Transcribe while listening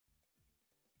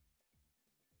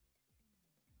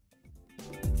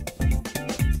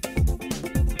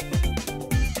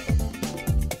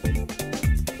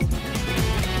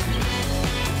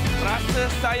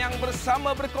anda yang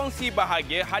bersama berkongsi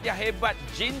bahagia hadiah hebat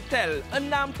Jintel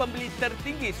 6 pembeli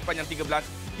tertinggi sepanjang 13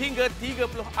 hingga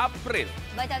 30 April.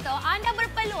 Betul tu, anda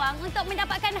berpeluang untuk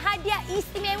mendapatkan hadiah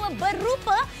istimewa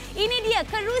berupa ini dia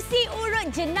kerusi urut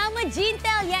jenama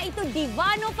Jintel iaitu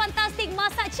Divano Fantastic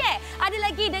Massage Chair. Ada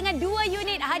lagi dengan 2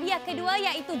 unit hadiah kedua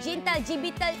iaitu Jintel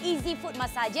Gibitel Easy Food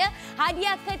Massager.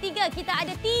 Hadiah ketiga kita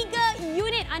ada 3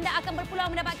 unit anda akan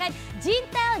berpeluang mendapatkan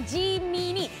Jintel G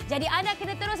Mini. Jadi anda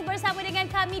kena terus bersama dengan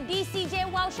kami di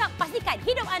CJ Wow Shop. Pastikan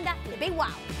hidup anda lebih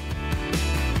wow.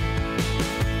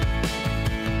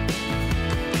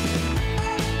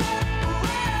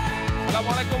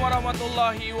 Assalamualaikum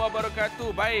warahmatullahi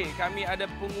wabarakatuh. Baik, kami ada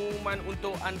pengumuman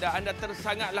untuk anda. Anda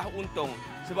tersanggatlah untung.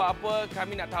 Sebab apa?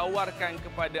 Kami nak tawarkan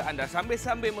kepada anda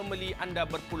sambil-sambil membeli anda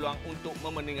berpeluang untuk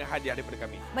memenangi hadiah daripada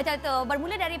kami. Betul tu.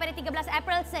 Bermula daripada 13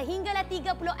 April sehinggalah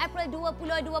 30 April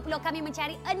 2020 kami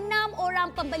mencari 6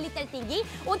 orang pembeli tertinggi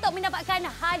untuk mendapatkan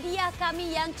hadiah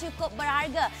kami yang cukup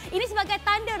berharga. Ini sebagai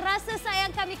tanda rasa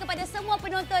sayang kami kepada semua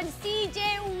penonton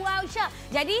CJ Wow Shop.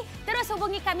 Jadi terus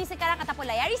hubungi kami sekarang ataupun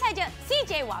layari saja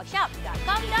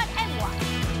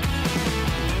cjwowshop.com.my.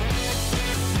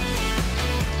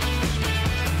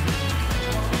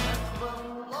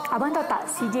 Abang tahu tak,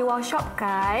 CJ Wow Shop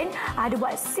kan ada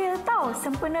buat sale tau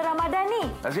sempena Ramadan ni.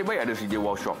 Nasib baik ada CJ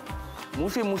Wow Shop.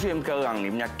 Musim-musim sekarang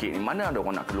ni, penyakit ni, mana ada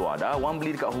orang nak keluar dah. Orang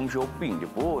beli dekat home shopping je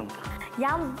pun.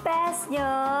 Yang bestnya,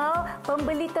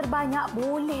 pembeli terbanyak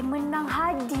boleh menang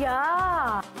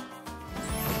hadiah.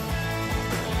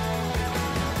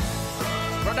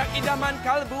 Produk idaman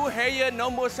kalbu Hair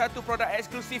nombor 1, produk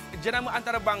eksklusif jenama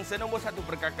antarabangsa nombor 1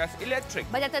 perkakas elektrik.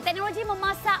 Betul, teknologi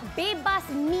memasak bebas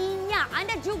minyak.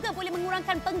 Anda juga boleh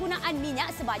mengurangkan penggunaan minyak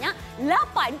sebanyak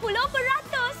 80%.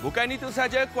 Bukan itu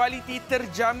saja, kualiti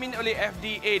terjamin oleh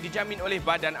FDA, dijamin oleh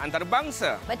badan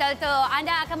antarabangsa. Betul tu,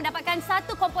 anda akan mendapatkan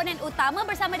satu komponen utama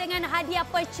bersama dengan hadiah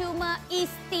percuma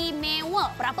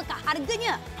istimewa. Berapakah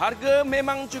harganya? Harga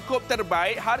memang cukup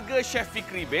terbaik. Harga Chef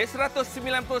Fikri Base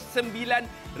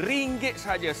RM199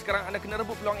 saja. Sekarang anda kena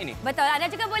rebut peluang ini. Betul, anda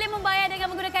juga boleh membayar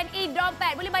dengan menggunakan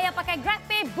e-dompet. Boleh bayar pakai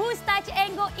GrabPay, Boost Touch,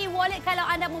 Engo, e-wallet kalau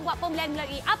anda membuat pembelian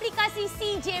melalui aplikasi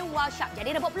CJ Wow Shop.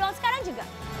 Jadi rebut peluang sekarang juga.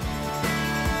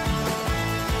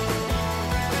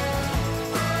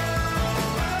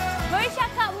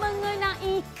 Bercakap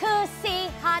mengenai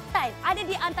kesihatan, ada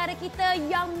di antara kita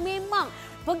yang memang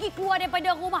pergi keluar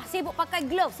daripada rumah, sibuk pakai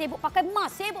glove, sibuk pakai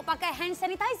mask, sibuk pakai hand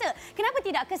sanitizer. Kenapa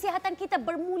tidak kesihatan kita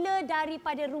bermula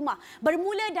daripada rumah,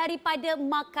 bermula daripada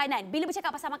makanan. Bila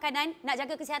bercakap pasal makanan, nak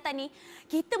jaga kesihatan ni,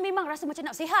 kita memang rasa macam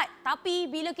nak sihat. Tapi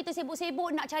bila kita sibuk-sibuk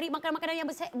nak cari makanan-makanan yang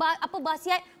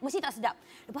berkhasiat, mesti tak sedap.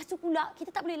 Lepas tu pula, kita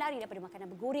tak boleh lari daripada makanan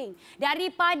bergoreng.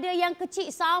 Daripada yang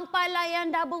kecil sampailah yang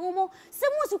dah berumur,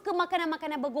 semua suka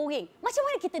makanan-makanan bergoreng. Macam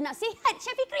mana kita nak sihat,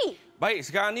 Chef Fikri? Baik,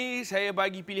 sekarang ni saya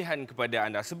bagi pilihan kepada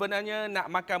anda. Sebenarnya nak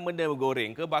makan benda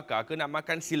goreng ke bakar ke, nak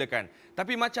makan silakan.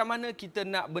 Tapi macam mana kita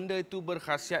nak benda itu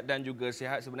berkhasiat dan juga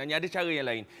sihat, sebenarnya ada cara yang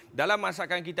lain. Dalam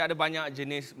masakan kita ada banyak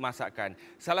jenis masakan.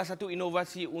 Salah satu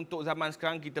inovasi untuk zaman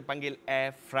sekarang kita panggil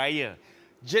air fryer.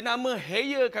 Jenama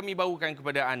Hair kami bawakan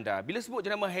kepada anda. Bila sebut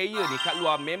jenama Hair ni kat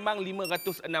luar memang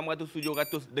 500, 600,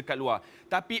 700 dekat luar.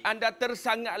 Tapi anda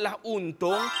tersanggatlah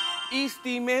untung.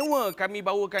 Istimewa kami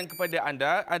bawakan kepada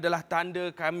anda adalah tanda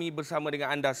kami bersama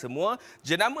dengan anda semua.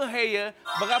 Jenama Hair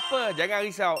berapa? Jangan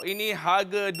risau. Ini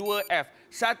harga 2F.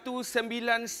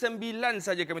 199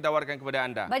 saja kami tawarkan kepada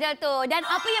anda. Betul tu. Dan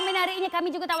apa yang menariknya, kami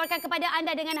juga tawarkan kepada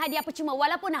anda dengan hadiah percuma.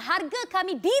 Walaupun harga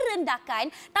kami direndahkan,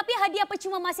 tapi hadiah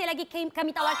percuma masih lagi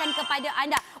kami tawarkan kepada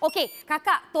anda. Okey,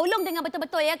 kakak, tolong dengan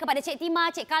betul-betul ya kepada Cik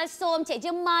Tima, Cik Kalsum, Cik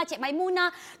Jemma, Cik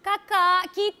Maimunah.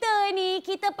 Kakak,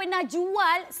 kita pernah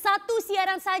jual satu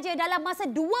siaran saja dalam masa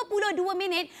 22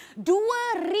 minit,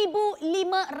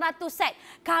 2,500 set.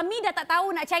 Kami dah tak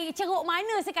tahu nak cari ceruk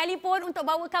mana sekalipun untuk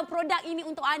bawakan produk ini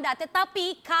untuk anda.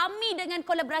 Tetapi kami dengan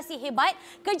kolaborasi hebat,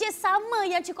 kerjasama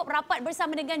yang cukup rapat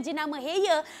bersama dengan jenama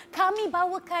Hair, kami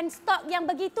bawakan stok yang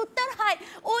begitu terhad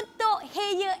untuk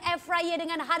Hair Air Fryer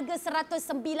dengan harga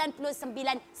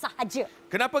RM199 sahaja.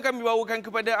 Kenapa kami bawakan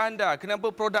kepada anda? Kenapa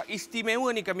produk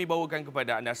istimewa ni kami bawakan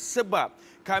kepada anda? Sebab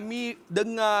kami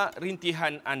dengar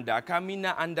rintihan anda. Kami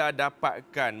nak anda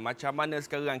dapatkan macam mana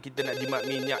sekarang kita nak jimat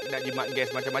minyak, nak jimat gas,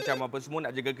 macam-macam apa semua,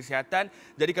 nak jaga kesihatan.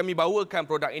 Jadi kami bawakan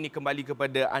produk ini kembali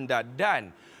kepada anda.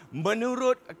 Dan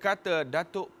menurut kata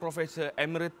Datuk Profesor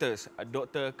Emeritus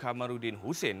Dr. Kamarudin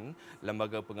Hussein,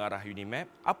 Lembaga Pengarah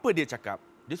UNIMAP, apa dia cakap?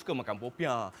 dia suka makan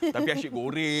popiah. Tapi asyik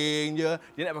goreng je.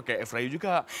 Dia nak pakai air fryer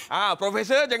juga.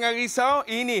 Profesor, jangan risau.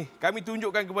 Ini kami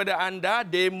tunjukkan kepada anda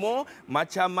demo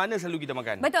macam mana selalu kita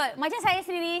makan. Betul. Macam saya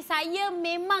sendiri, saya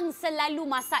memang selalu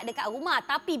masak dekat rumah.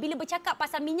 Tapi bila bercakap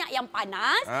pasal minyak yang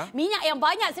panas, minyak yang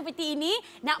banyak seperti ini,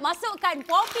 nak masukkan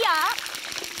popiah,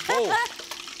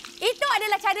 itu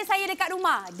adalah cara saya dekat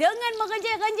rumah. Dengan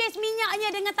merenjis-renjis minyaknya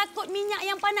dengan takut minyak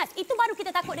yang panas. Itu baru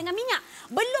kita takut dengan minyak.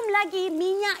 Belum lagi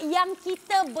minyak yang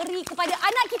kita beri kepada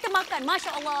anak kita makan.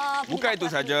 Masya Allah. Bukan itu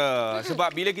saja. Sebab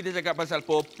bila kita cakap pasal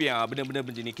popiah, benda-benda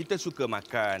macam ni, kita suka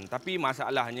makan. Tapi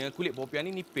masalahnya kulit popiah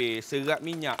ni nipis, serap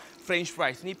minyak. French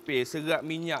fries nipis, serap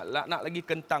minyak. Nak lagi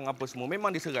kentang apa semua. Memang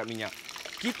dia serap minyak.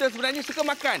 Kita sebenarnya suka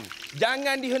makan.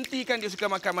 Jangan dihentikan dia suka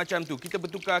makan macam tu. Kita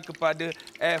bertukar kepada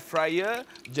air fryer.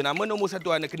 Jenama nombor 1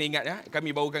 anda kena ingat ya.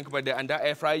 Kami bawakan kepada anda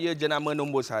air fryer jenama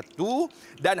nombor 1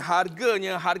 dan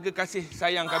harganya, harga kasih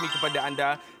sayang kami kepada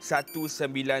anda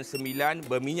 199.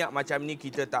 Berminyak macam ni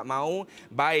kita tak mau.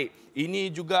 Baik.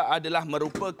 Ini juga adalah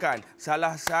merupakan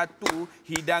salah satu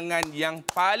hidangan yang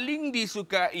paling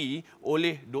disukai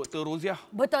oleh Dr. Roziah.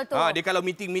 Betul tu. Dia kalau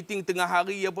meeting-meeting tengah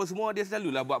hari apa semua, dia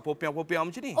selalulah buat popiah-popiah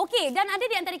macam ni. Okey, dan ada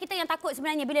di antara kita yang takut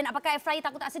sebenarnya bila nak pakai air fryer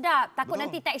takut tak sedap. Takut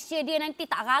nanti tekstur dia nanti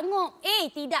tak rangup.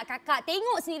 Tidak kakak,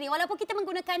 tengok sendiri. Walaupun kita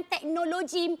menggunakan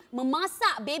teknologi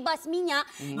memasak bebas minyak,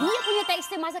 dia punya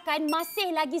tekstur masakan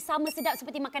masih lagi sama sedap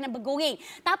seperti makanan bergoreng.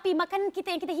 Tapi makanan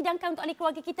kita yang kita hidangkan untuk ahli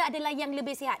keluarga kita adalah yang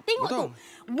lebih sihat. Tengok tu,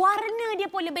 warna dia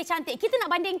pun lebih cantik. Kita nak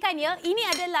bandingkan ya, ini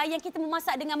adalah yang kita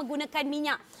memasak dengan menggunakan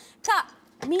minyak. Kak,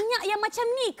 minyak yang macam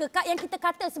ni ke Kak yang kita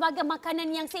kata sebagai makanan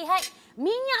yang sihat?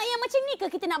 Minyak yang macam ni ke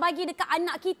kita nak bagi dekat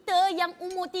anak kita yang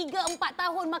umur 3-4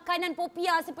 tahun makanan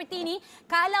popiah seperti ini?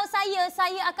 Kalau saya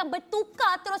akan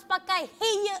bertukar terus pakai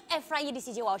Haier Air Fryer di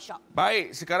CJ Wow Shop.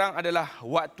 Baik, sekarang adalah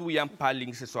waktu yang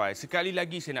paling sesuai. Sekali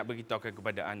lagi saya nak beritahukan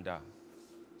kepada anda.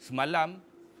 Semalam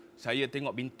saya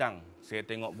tengok bintang, saya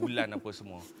tengok bulan apa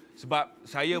semua. Sebab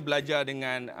saya belajar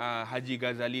dengan Haji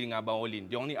Ghazali dengan Abang Olin.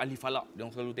 Diorang ni ahli falak,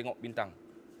 diorang selalu tengok bintang.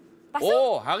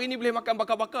 Hari ni boleh makan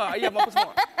bakar-bakar ayam apa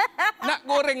semua. Nak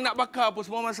goreng, nak bakar apa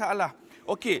semua masalah.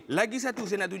 Okey, lagi satu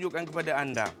saya nak tunjukkan kepada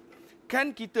anda.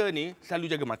 Kan kita ni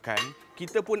selalu jaga makan.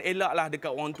 Kita pun elaklah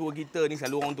dekat orang tua kita ni,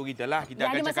 selalu orang tua kita lah. Kita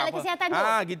akan cakap apa? Kesihatan tu.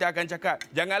 Kita akan cakap,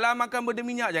 janganlah makan benda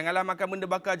minyak, janganlah makan benda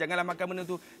bakar, janganlah makan benda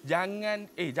tu. Jangan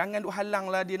duk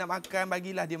halanglah dia nak makan,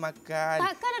 bagilah dia makan.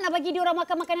 Takkan nak bagi dia orang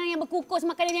makan makanan yang berkukus,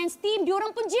 makanan yang steam, dia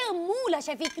orang pun jemulah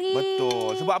Chef Fikri.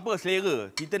 Betul. Sebab apa? Selera.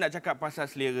 Kita nak cakap pasal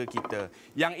selera kita.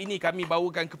 Yang ini kami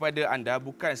bawakan kepada anda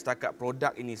bukan setakat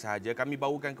produk ini sahaja. Kami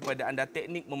bawakan kepada anda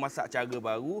teknik memasak cara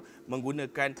baru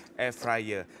menggunakan air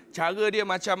fryer. Cara dia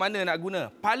macam mana nak guna?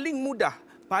 Paling mudah,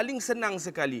 paling senang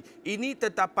sekali. Ini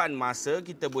tetapan masa,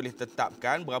 kita boleh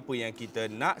tetapkan berapa yang kita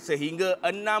nak sehingga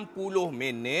 60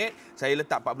 minit. Saya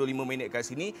letak 45 minit kat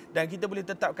sini dan kita boleh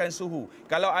tetapkan suhu.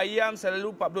 Kalau ayam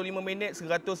selalu 45 minit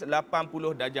 180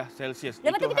 darjah Celsius.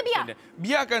 Lepas tu kita biar?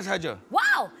 Biarkan saja.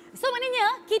 Wow! So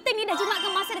maknanya kita ni dah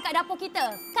jimatkan masa dekat dapur kita.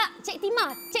 Kak, Cik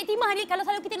Timah ni kalau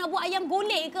selalu kita nak buat ayam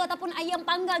golek ke ataupun ayam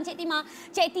panggang Cik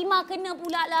Timah kena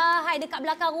pula lah. Hai, dekat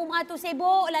belakang rumah tu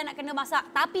sibuk lah nak kena masak.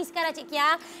 Tapi sekarang Cik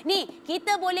Kia, ni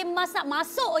kita boleh masak,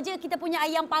 masuk je kita punya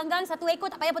ayam panggang 1 ekor,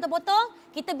 tak payah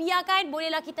potong-potong. Kita biarkan,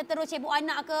 bolehlah kita terus cebok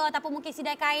anak ke ataupun mungkin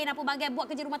sidai kain apa bagai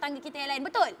buat kerja rumah tangga kita yang lain.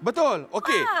 Betul? Betul.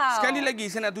 Okey. Wow. Sekali lagi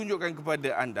saya nak tunjukkan kepada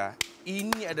anda.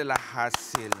 Ini adalah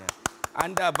hasilnya.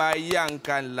 Anda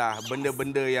bayangkanlah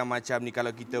benda-benda yang macam ni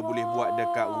kalau kita boleh buat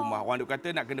dekat rumah. Orang duk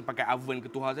kata nak kena pakai oven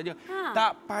ketuhar saja.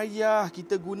 Tak payah,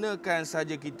 kita gunakan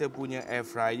saja kita punya air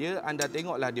fryer. Anda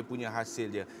tengoklah dia punya hasil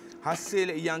dia.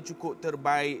 Hasil yang cukup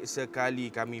terbaik sekali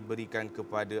kami berikan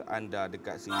kepada anda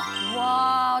dekat sini.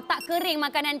 Wow, tak kering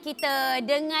makanan kita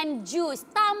dengan jus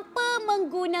tanpa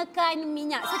menggunakan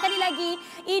minyak. Sekali lagi,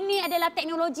 ini adalah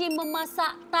teknologi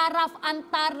memasak taraf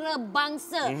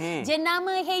antarabangsa.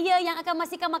 Jenama Haier yang akan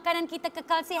memastikan makanan kita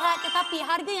kekal sihat, tetapi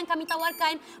harga yang kami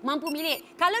tawarkan mampu milik.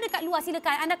 Kalau dekat luar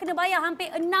silakan, anda kena bayar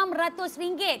hampir RM600.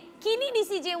 Kini di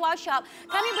CJ Wow Shop,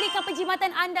 kami berikan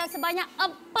penjimatan anda sebanyak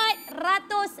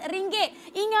RM400.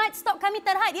 Ingat, stok kami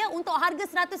terhad ya untuk harga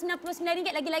RM199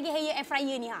 lagi-lagi Haier Air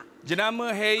Fryer ni.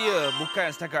 Jenama Haier bukan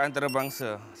setakat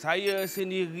antarabangsa. Saya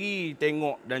sendiri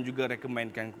tengok dan juga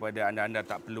rekomenkan kepada anda. Anda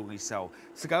tak perlu risau.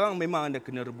 Sekarang memang anda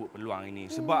kena rebut peluang ini.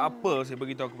 Sebab apa saya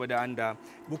beritahu kepada anda,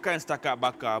 bukan setakat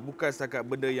bakar, bukan setakat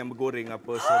benda yang bergoreng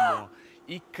apa semua.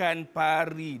 ikan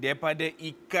pari. Daripada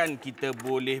ikan kita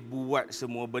boleh buat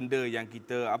semua benda yang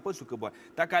kita suka buat.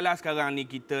 Tak kalah sekarang ni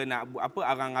kita nak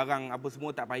arang-arang apa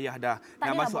semua tak payah dah.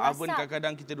 Nak masuk oven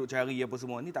kadang-kadang kita duk cari apa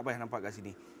semua. Ni tak payah nampak kat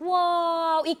sini.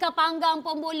 Wow, ikan panggang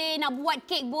pun boleh, nak buat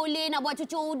kek boleh, nak buat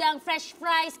cucur udang, fresh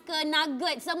fries ke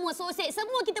nugget, semua sosej,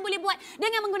 semua kita boleh buat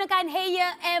dengan menggunakan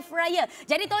Haier Air Fryer.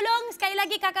 Jadi tolong sekali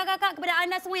lagi kakak-kakak kepada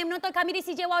anda semua yang menonton kami di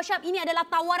CJ Wow Shop, ini adalah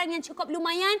tawaran yang cukup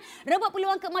lumayan. Rebut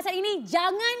peluang keemasan ini,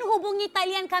 jangan hubungi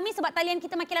talian kami sebab talian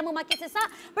kita makin lama makin sesak.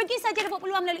 Pergi saja rebut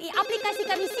peluang melalui aplikasi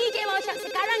kami CJ Wow Shop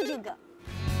sekarang juga.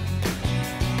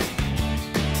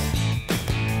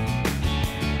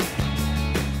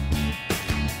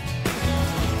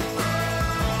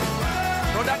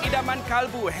 Produk idaman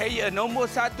kalbu Haier nombor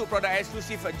 1 produk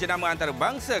eksklusif jenama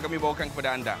antarabangsa kami bawakan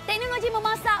kepada anda. Teknologi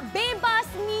memasak bebas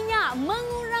minyak,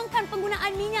 mengurangkan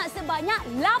penggunaan minyak sebanyak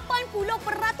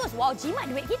 80%. Wow, jimat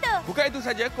duit kita. Bukan itu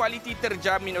saja, kualiti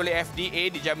terjamin oleh FDA,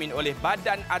 dijamin oleh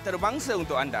badan antarabangsa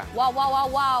untuk anda. Wow.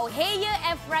 Haier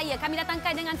Air Fryer kami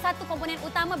datangkan dengan satu komponen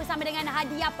utama bersama dengan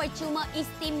hadiah percuma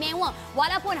istimewa.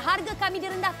 Walaupun harga kami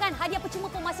direndahkan, hadiah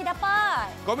percuma pun masih dapat.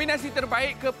 Kombinasi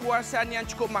terbaik, kepuasan yang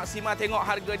cukup maksimal.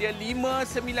 Tengok harga dia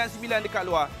RM599 dekat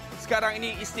luar. Sekarang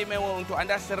ini istimewa untuk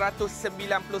anda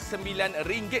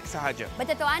RM199 sahaja.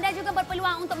 Betul tu, anda juga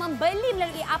berpeluang untuk membeli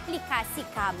melalui aplikasi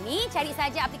kami. Cari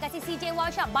saja aplikasi CJ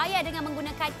Wow Shop, bayar dengan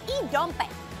menggunakan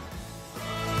e-dompet.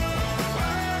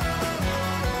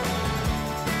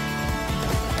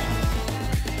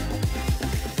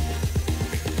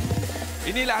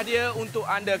 Inilah dia untuk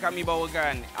anda kami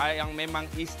bawakan yang memang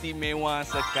istimewa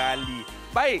sekali.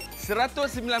 Baik,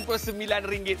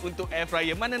 RM199 untuk air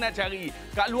fryer. Mana nak cari?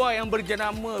 Kat luar yang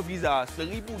berjenama Visa,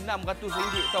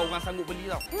 RM1,600 tahu orang sanggup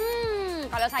beli tau.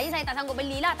 Kalau saya tak sanggup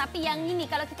belilah. Tapi yang ini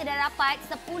kalau kita dah dapat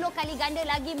 10 kali ganda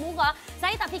lagi murah,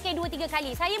 saya tak fikir 2-3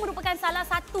 kali. Saya merupakan salah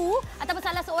satu ataupun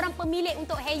salah seorang pemilik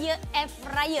untuk Haier Air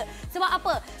Fryer. Sebab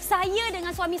apa? Saya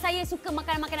dengan suami saya suka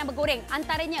makan makanan bergoreng.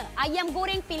 Antaranya ayam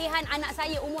goreng pilihan anak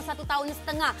saya umur 1 tahun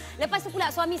setengah. Lepas tu pula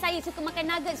suami saya suka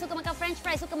makan nugget, suka makan french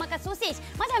fries, suka makan sausage.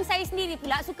 Macam saya sendiri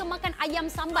pula suka makan ayam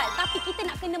sambal. Tapi kita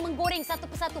nak kena menggoreng satu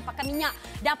persatu pakai minyak.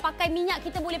 Dah pakai minyak,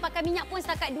 kita boleh pakai minyak pun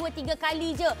setakat 2-3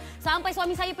 kali je. Sampai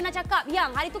suami saya pernah cakap, "Yang,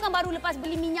 hari tu kan baru lepas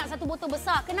beli minyak 1 botol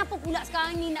besar. Kenapa pula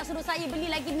sekarang ni nak suruh saya beli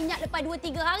lagi minyak lepas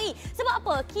 2-3 hari?" Sebab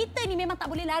apa? Kita ni memang tak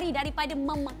boleh lari daripada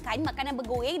memakan makanan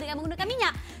bergoreng dengan menggunakan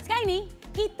minyak. Sekarang ni,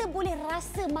 kita boleh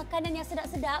rasa makanan yang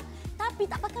sedap-sedap tapi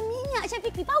tak pakai minyak. Chef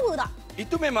Fikri, power tak?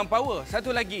 Itu memang power. Satu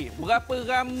lagi, berapa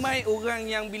ramai orang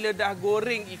yang bila dah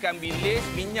goreng ikan bilis,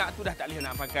 minyak tu dah tak boleh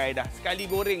nak pakai dah. Sekali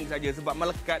goreng saja sebab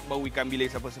melekat bau ikan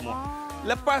bilis apa semua.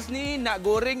 Lepas ni nak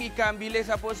goreng ikan bilis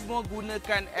apa semua,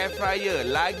 gunakan air fryer.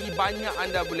 Lagi banyak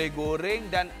anda boleh goreng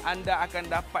dan anda akan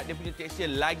dapat dia punya tekstur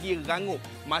lagi rangup.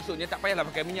 Maksudnya tak payahlah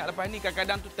pakai minyak lepas ni.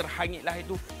 Kadang-kadang tu terhangitlah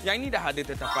itu. Yang ini dah ada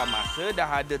tetapan masa, dah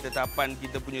ada tetapan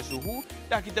kita punya suhu,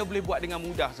 dah kita boleh buat dengan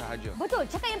mudah sahaja. Betul,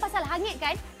 cakap yang pasal hangit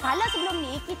kan. Kalau sebelum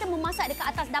ni kita memasak dekat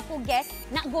atas dapur gas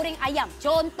nak goreng ayam.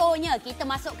 Contohnya kita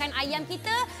masukkan ayam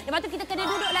kita, lepas tu kita kena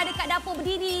duduklah dekat dapur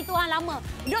berdiri Tuhan lama.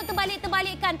 Duduk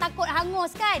terbalik-terbalikkan takut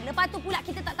hangus kan. Lepas tu pula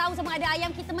kita tak tahu sama ada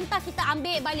ayam kita mentah, kita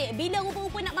ambil balik. Bila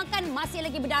rupa-rupa nak makan masih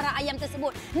lagi berdarah ayam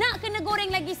tersebut. Nak kena goreng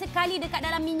lagi sekali dekat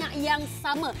dalam minyak yang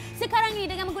sama. Sekarang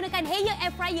ni dengan menggunakan Haier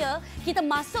Air Fryer, kita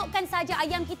masukkan saja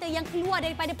ayam kita yang keluar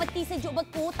daripada peti sejuk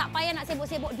beku, tak payah nak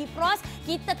sibuk-sibuk defrost.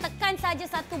 Kita tekan saja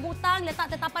satu butang,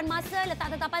 letak tetapan masa,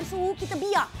 letak tetapan suhu, kita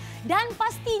biar. Dan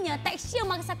pastinya tekstur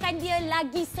masakan dia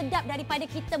lagi sedap daripada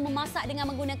kita memasak dengan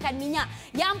menggunakan minyak.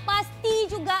 Yang pasti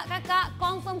juga kakak,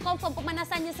 confirm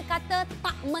pemanasannya sekata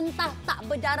tak mentah, tak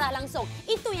berdarah langsung.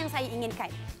 Itu yang saya inginkan.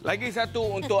 Lagi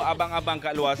satu untuk abang-abang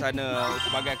kat luar sana,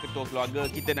 sebagai ketua keluarga,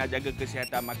 kita nak jaga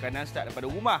kesihatan makanan start daripada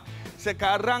rumah.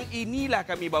 Sekarang inilah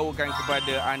kami bawakan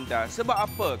kepada anda. Sebab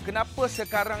apa? Kenapa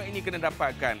sekarang ini kena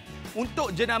dapatkan?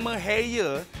 Untuk jenama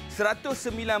Haier,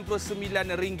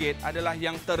 RM199 adalah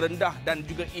yang terendah dan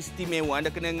juga istimewa. Anda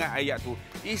kena ingat ayat tu.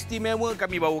 Istimewa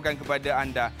kami bawakan kepada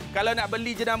anda. Kalau nak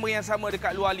beli jenama yang sama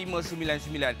dekat luar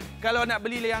RM599. Kalau nak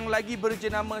beli yang lagi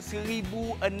berjenama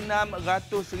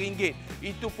RM1,600.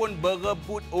 Itu pun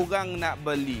berebut orang nak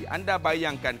beli. Anda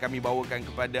bayangkan kami bawakan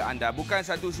kepada anda. Bukan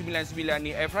RM199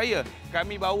 ni air fryer.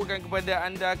 Kami bawakan kepada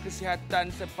anda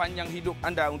kesihatan sepanjang hidup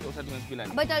anda untuk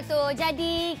RM199. Betul tu.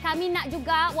 Jadi kami nak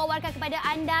juga wawarkan kepada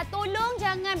anda, tolong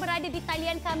jangan berada di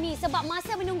talian kami sebab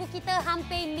masa menunggu kita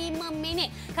hampir 5 minit.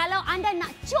 Kalau anda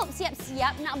nak cop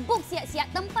siap-siap, nak book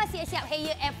siap-siap, tempat siap-siap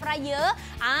Haier Air Fryer,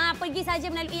 pergi saja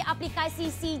melalui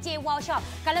aplikasi CJ Wow Shop.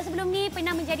 Kalau sebelum ni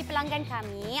pernah menjadi pelanggan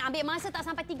kami, ambil masa tak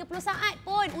sampai 30 saat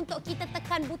pun untuk kita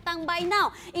tekan butang buy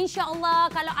now. InsyaAllah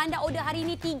kalau anda order hari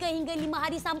ini 3 hingga 5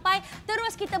 hari sampai,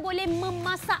 terus kita boleh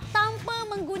memasak tanpa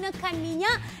menggunakan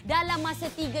minyak dalam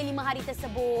masa 3-5 hari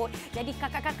tersebut. Jadi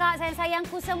kakak-kakak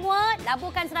sayang-sayangku semua,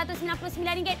 laburkan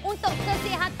RM199 untuk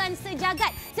kesihatan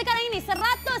sejagat. Sekarang ini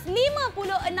 156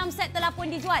 set telah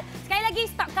pun dijual. Sekali lagi,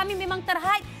 stok kami memang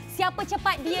terhad. Siapa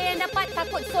cepat dia yang dapat,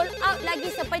 takut sold out lagi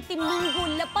seperti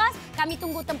minggu lepas. Kami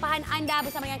tunggu tempahan anda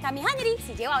bersama dengan kami hanya di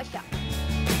CJ Wow Shop.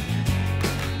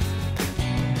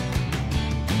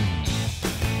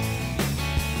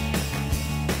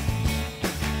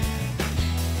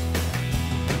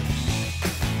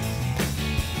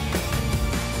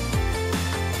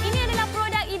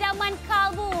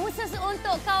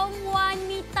 Untuk kaum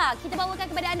wanita, kita bawakan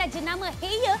kepada anda jenama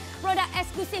Hair, produk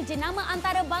eksklusif jenama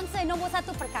antarabangsa nombor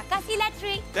 1 perkakas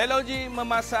elektrik. Teknologi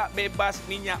memasak bebas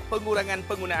minyak, pengurangan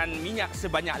penggunaan minyak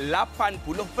sebanyak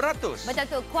 80%. Betul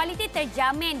tu, kualiti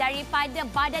terjamin daripada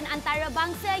badan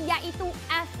antarabangsa iaitu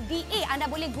FDA. Anda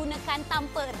boleh gunakan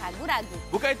tanpa ragu-ragu.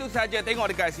 Bukan itu sahaja,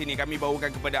 tengok dekat sini kami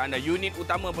bawakan kepada anda unit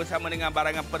utama bersama dengan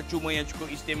barangan percuma yang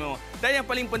cukup istimewa. Dan yang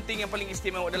paling penting, yang paling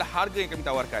istimewa adalah harga yang kami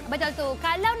tawarkan. Betul tu,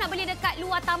 kalau nak beli dekat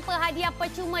luar tanpa hadiah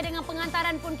percuma dengan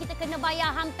pengantaran pun kita kena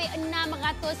bayar hampir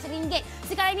RM600.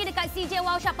 Sekarang ini dekat CJ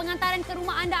Wow Shop pengantaran ke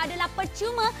rumah anda adalah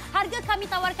percuma. Harga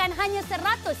kami tawarkan hanya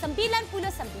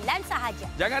RM199 sahaja.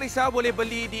 Jangan risau, boleh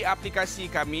beli di aplikasi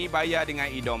kami, bayar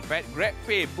dengan e-dompet,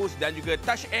 GrabPay, Boost dan juga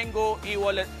Touch and Go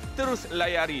e-wallet. Terus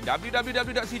layari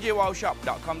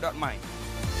www.cjwowshop.com.my.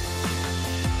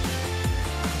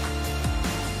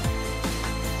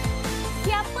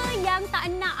 Siapa yang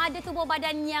tak nak ada tubuh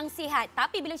badan yang sihat?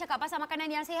 Tapi bila cakap pasal makanan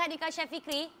yang sihat ni Kak Chef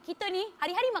Fikri, kita ni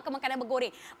hari-hari makan makanan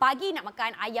bergoreng. Pagi nak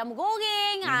makan ayam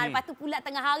goreng, lepas tu pula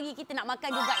tengah hari kita nak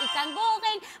makan juga ikan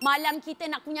goreng. Malam kita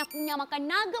nak kunyah-kunyah makan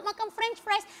nugget, makan french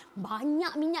fries.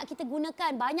 Banyak minyak kita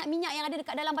gunakan, banyak minyak yang ada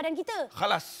dekat dalam badan kita.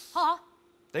 Khalas. Ha?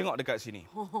 Tengok dekat sini.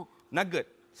 Nugget.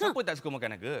 Siapa tak suka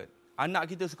makan nugget? Anak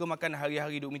kita suka makan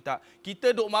hari-hari duk minta.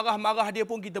 Kita duk marah-marah dia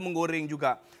pun kita menggoreng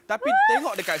juga. Tapi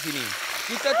tengok dekat sini.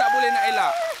 Kita tak boleh nak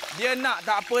elak. Dia nak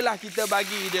tak apalah kita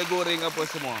bagi dia goreng apa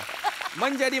semua.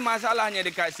 Menjadi masalahnya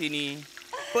dekat sini,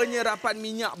 penyerapan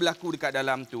minyak berlaku dekat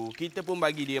dalam tu. Kita pun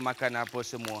bagi dia makan apa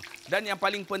semua. Dan yang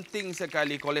paling penting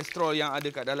sekali, kolesterol yang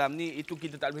ada kat dalam ni, itu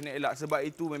kita tak boleh nak elak. Sebab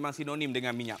itu memang sinonim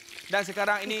dengan minyak. Dan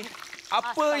sekarang ini,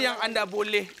 apa yang anda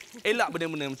boleh elak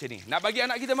benda-benda macam ni? Nak bagi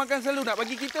anak kita makan selalu, nak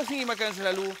bagi kita sendiri makan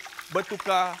selalu,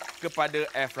 bertukar kepada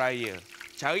air fryer.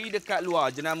 Cari dekat luar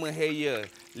jenama Hair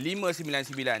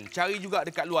 599. Cari juga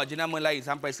dekat luar jenama lain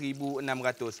sampai 1,600.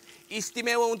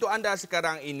 Istimewa untuk anda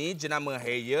sekarang ini, jenama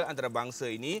Hair antarabangsa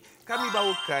ini, kami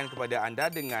bawakan kepada anda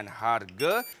dengan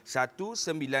harga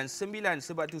 199.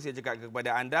 Sebab tu saya cakap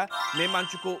kepada anda, memang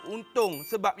cukup untung.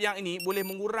 Sebab yang ini boleh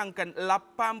mengurangkan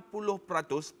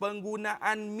 80%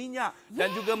 penggunaan minyak. Dan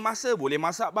juga masa, boleh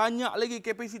masak banyak lagi,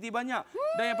 kapasiti banyak.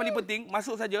 Dan yang paling penting,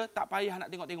 masuk saja, tak payah nak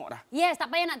tengok-tengok dah. Yes,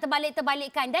 tak payah nak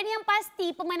terbalik-terbalikkan. Dan yang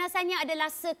pasti, pemanasannya adalah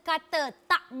sekata,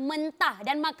 tak mentah.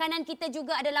 Dan makanan kita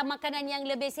juga adalah makanan yang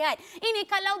lebih sihat. Ini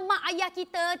kalau mak ayah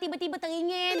kita tiba-tiba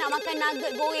teringin nak makan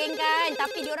nugget goreng kan,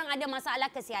 tapi diorang ada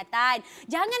masalah kesihatan.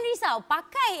 Jangan risau,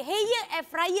 pakai Hair air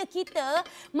fryer kita,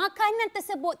 makanan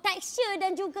tersebut, tekstur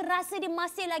dan juga rasa dia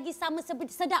masih lagi sama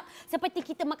sedap seperti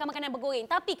kita makan makanan bergoreng.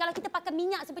 Tapi kalau kita pakai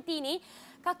minyak seperti ini,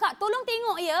 kakak tolong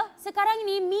tengok ya, sekarang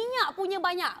ni minyak punya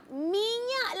banyak.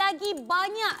 Minyak lagi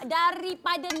banyak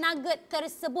daripada nugget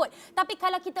tersebut. Tapi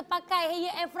kalau kita pakai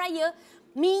Hair air fryer,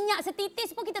 minyak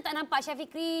setitis pun kita tak nampak, Chef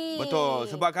Fikri. Betul.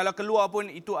 Sebab kalau keluar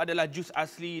pun itu adalah jus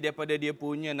asli daripada dia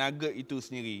punya nugget itu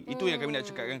sendiri. Itu yang kami nak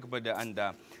cakapkan kepada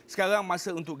anda. Sekarang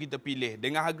masa untuk kita pilih.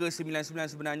 Dengan harga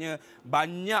 99 sebenarnya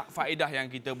banyak faedah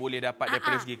yang kita boleh dapat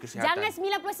daripada segi kesihatan. Jangan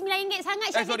RM99 sangat,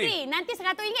 Chef Fikri. Nanti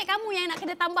RM100 kamu yang nak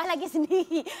kena tambah lagi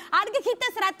sendiri. Harga kita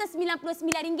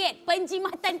RM199.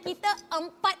 Penjimatan kita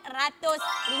RM400.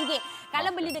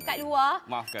 Kalau beli dekat luar,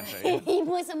 maafkan saya.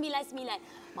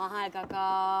 RM599. Mahal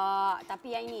kakak.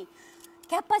 Tapi yang ini,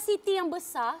 kapasiti yang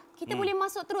besar, kita boleh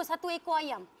masuk terus 1 ekor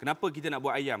ayam. Kenapa kita nak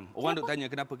buat ayam? Orang duk tanya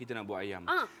kenapa kita nak buat ayam.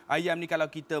 Ayam ni kalau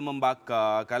kita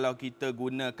membakar, kalau kita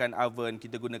gunakan oven,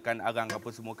 kita gunakan arang apa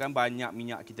semua kan banyak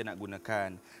minyak kita nak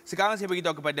gunakan. Sekarang saya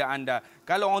beritahu kepada anda,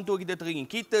 kalau orang tua kita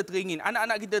teringin,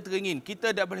 anak-anak kita teringin,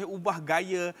 kita dah boleh ubah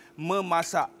gaya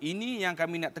memasak. Ini yang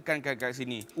kami nak tekankan kat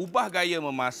sini. Ubah gaya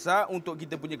memasak untuk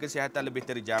kita punya kesihatan lebih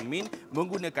terjamin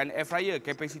menggunakan air fryer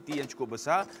kapasiti yang cukup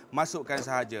besar, masukkan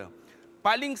sahaja.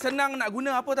 Paling senang nak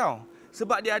guna apa tahu?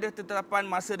 Sebab dia ada tetapan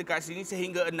masa dekat sini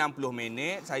sehingga 60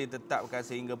 minit. Saya tetapkan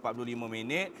sehingga 45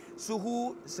 minit.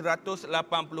 Suhu 180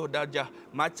 darjah.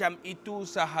 Macam itu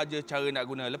sahaja cara nak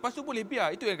guna. Lepas tu boleh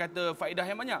biar. Itu yang kata faedah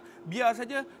yang banyak. Biar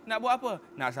saja nak buat apa?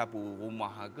 Nak sapu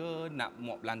rumah ke, nak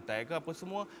mop lantai ke, apa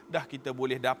semua. Dah kita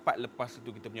boleh dapat lepas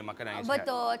itu kita punya makanan yang sihat.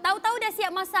 Betul. Tahu-tahu dah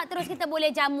siap masak terus kita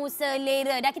boleh jamu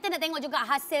selera. Dan kita nak tengok juga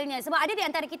hasilnya. Sebab ada di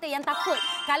antara kita yang takut.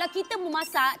 Kalau kita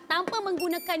memasak tanpa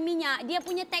menggunakan minyak, dia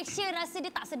punya tekstur rasa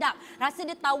dia tak sedap. Rasa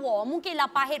dia tawar. Mungkinlah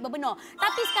pahit berbenar.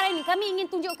 Tapi sekarang ini kami ingin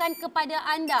tunjukkan kepada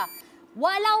anda.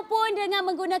 Walaupun dengan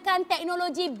menggunakan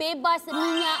teknologi bebas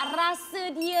minyak,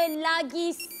 rasa dia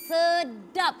lagi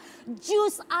sedap.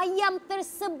 Jus ayam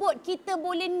tersebut kita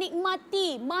boleh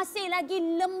nikmati. Masih lagi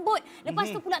lembut. Lepas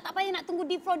tu pula tak payah nak tunggu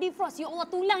defrost. Ya Allah,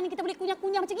 tulang ni kita boleh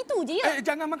kunyah-kunyah macam itu je ya?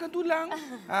 Jangan makan tulang.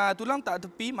 Tulang tak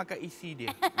tepi, makan isi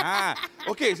dia.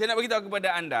 Okey, saya nak beritahu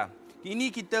kepada anda.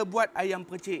 Ini kita buat ayam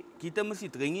percik. Kita mesti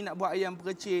teringin nak buat ayam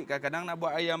percik. Kadang-kadang nak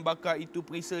buat ayam bakar itu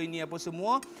perisa ini apa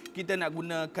semua. Kita nak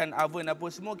gunakan oven apa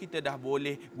semua. Kita dah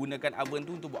boleh gunakan oven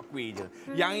tu untuk buat kuih je.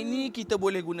 Yang ini kita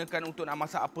boleh gunakan untuk nak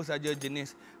masak apa saja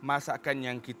jenis masakan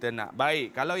yang kita nak.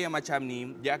 Baik, kalau yang macam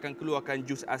ni, dia akan keluarkan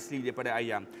jus asli daripada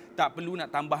ayam. Tak perlu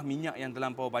nak tambah minyak yang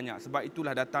terlampau banyak. Sebab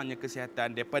itulah datangnya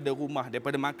kesihatan daripada rumah,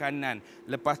 daripada makanan.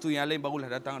 Lepas tu yang lain barulah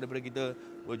datang daripada kita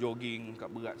berjoging,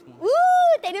 kat berat semua.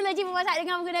 Teknologi memasak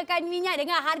dengan menggunakan minyak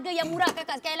dengan harga yang murah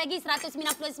kakak. Sekali lagi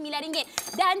RM199.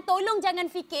 Dan tolong jangan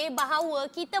fikir bahawa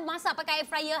kita masak pakai air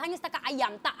fryer hanya setakat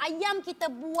ayam. Tak, ayam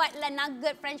kita buatlah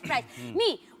nugget french fries.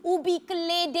 Ni, ubi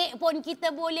keledek pun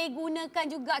kita boleh gunakan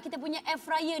juga. Kita punya air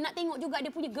fryer. Nak tengok juga dia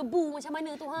punya gebu macam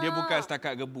mana tu. Dia bukan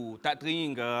setakat gebu. Tak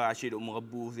teringin ke asyik duk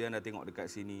merebus dia anda tengok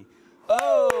dekat sini.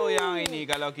 Oh, yang ini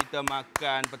kalau kita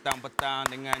makan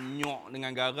petang-petang dengan nyok,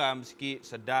 dengan garam sikit,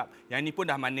 sedap. Yang ini pun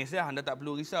dah manis dah, anda tak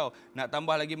perlu risau. Nak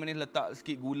tambah lagi manis, letak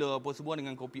sikit gula apa semua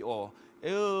dengan kopi O.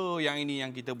 Oh, yang ini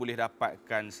yang kita boleh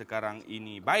dapatkan sekarang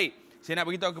ini. Baik, saya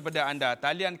nak beritahu kepada anda,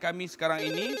 talian kami sekarang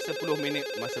ini 10 minit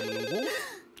masa menunggu.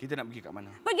 Kita nak pergi kat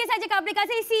mana? Pergi saja ke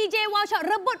aplikasi CJ Wow Shop.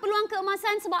 Rebut peluang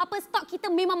keemasan sebab apa? Stok kita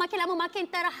memang makin lama makin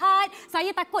terhad.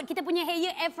 Saya takut kita punya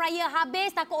air fryer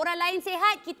habis. Takut orang lain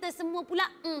sihat. Kita semua pula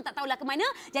tak tahulah ke mana.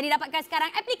 Jadi dapatkan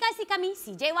sekarang aplikasi kami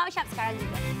CJ Wow Shop sekarang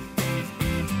juga.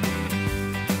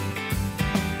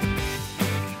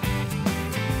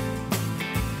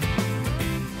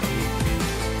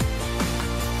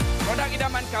 Produk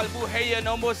idaman kalbu hair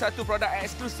nombor 1, produk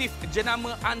eksklusif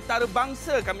jenama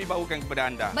antarabangsa kami bawakan kepada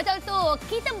anda. Betul tu.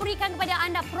 Kita berikan kepada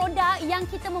anda produk yang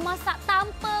kita memasak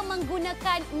tanpa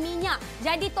menggunakan minyak.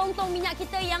 Jadi tong-tong minyak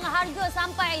kita yang harga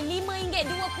sampai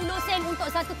RM5.20 untuk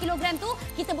 1 kilogram tu,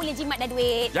 kita boleh jimat dah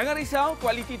duit. Jangan risau,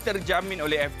 kualiti terjamin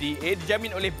oleh FDA,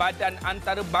 dijamin oleh badan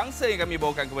antarabangsa yang kami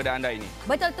bawakan kepada anda ini.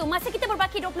 Betul tu. Masa kita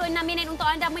berbaki 26 minit untuk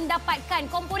anda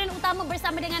mendapatkan komponen utama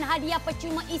bersama dengan hadiah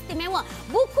percuma istimewa.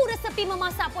 Buku resepi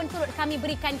memasak pun turut kami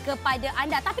berikan kepada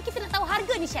anda. Tapi kita nak tahu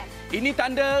harga ni, Chef. Ini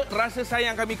tanda rasa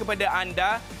sayang kami kepada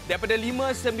anda. Daripada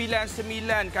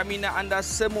RM599, kami nak anda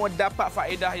semua dapat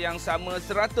faedah yang sama.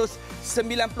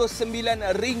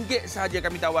 RM199 sahaja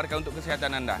kami tawarkan untuk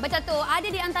kesihatan anda. Betul tu. Ada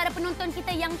di antara penonton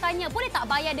kita yang tanya, boleh tak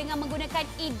bayar dengan menggunakan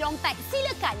e-Dompet?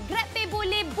 Silakan. GrabPay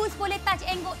boleh, Boost boleh, Touch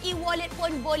and Go e-wallet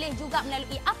pun boleh juga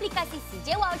melalui aplikasi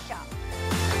CJ Wow Shop.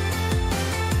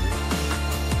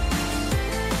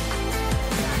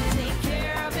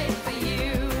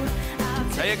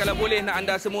 Saya kalau boleh nak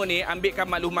anda semua ni ambilkan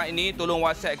maklumat ini, tolong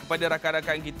WhatsApp kepada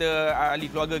rakan-rakan kita, ahli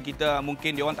keluarga kita.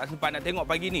 Mungkin dia orang tak sempat nak tengok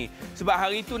pagi ni. Sebab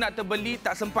hari itu nak terbeli,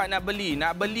 tak sempat nak beli.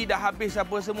 Nak beli dah habis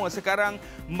apa semua. Sekarang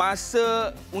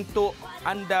masa untuk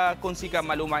anda kongsikan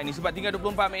maklumat ini. Sebab tinggal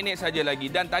 24 minit saja lagi.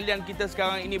 Dan talian kita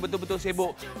sekarang ini betul-betul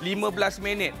sibuk. 15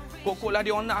 minit. Pokoklah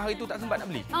dia orang nak hari itu tak sempat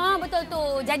nak beli. Betul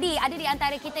tu. Jadi ada di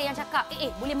antara kita yang cakap,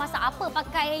 boleh masak apa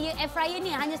pakai air fryer ni?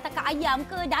 Hanya setakat ayam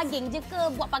ke, daging je ke,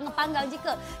 buat panggang-panggang je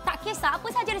ke? Tak kisah apa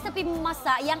saja resepi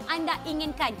memasak yang anda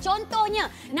inginkan.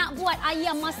 Contohnya, nak buat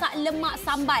ayam masak lemak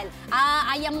sambal.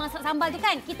 Ayam masak sambal tu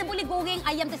kan, kita boleh goreng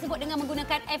ayam tersebut dengan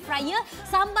menggunakan air fryer.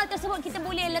 Sambal tersebut kita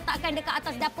boleh letakkan dekat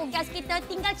atas dapur gas kita.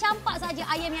 Tinggal campak saja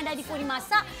ayam yang dah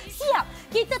dimasak. Siap.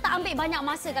 Kita tak ambil banyak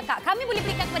masa, kakak. Kami boleh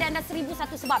berikan kepada anda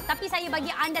 1001 sebab. Tapi saya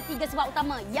bagi anda 3 sebab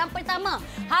utama. Yang pertama,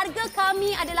 harga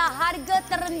kami adalah harga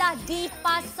terendah di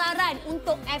pasaran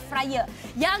untuk air fryer.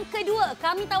 Yang kedua,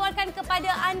 kami tawarkan kepada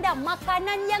anda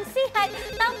makanan yang sihat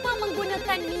tanpa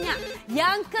menggunakan minyak. banyak.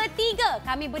 Yang ketiga,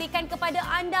 kami berikan kepada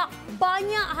anda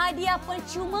banyak hadiah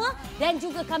percuma dan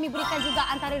juga kami berikan juga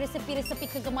antara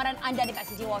resepi-resepi kegemaran anda dekat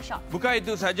CJ Workshop. Bukan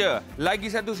itu saja. Lagi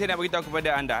satu saya nak beritahu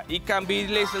kepada anda. Ikan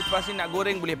bilis lepas ni nak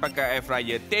goreng boleh pakai air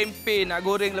fryer. Tempe nak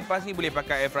goreng lepas ni boleh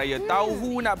pakai air fryer.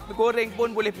 Tauhu nak goreng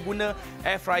pun boleh guna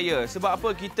air fryer. Sebab apa?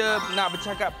 Kita nak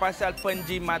bercakap pasal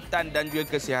penjimatan dan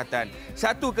juga kesihatan.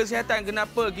 Satu, kesihatan.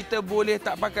 Kenapa kita boleh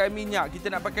tak pakai minyak?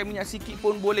 Kita nak pakai minyak sikit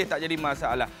pun boleh, tak jadi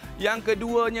masalah. Yang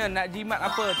keduanya, nak jimat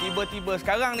apa? Tiba-tiba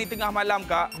sekarang ni tengah malam,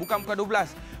 Kak. Bukan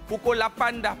 12. Pukul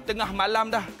 8 dah, tengah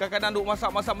malam dah. Kadang-kadang duk masak,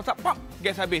 pam,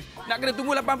 gas habis. Nak kena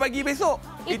tunggu 8 pagi besok.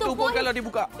 Itu pun kalau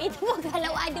dibuka. Itu pun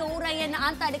kalau ada orang yang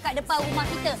nak hantar dekat depan rumah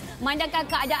kita. Memandangkan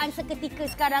keadaan seketika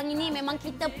sekarang ini, memang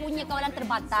kita punya kawalan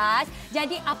terbatas.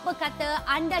 Jadi apa kata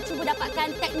anda cuba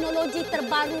dapatkan teknologi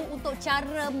terbaru untuk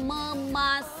cara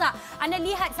memasak. Anda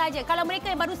lihat saja, kalau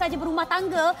mereka yang baru saja berumah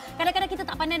tangga, kadang-kadang kita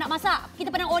tak pandai nak masak.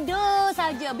 Kita pandai order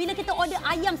saja. Bila kita order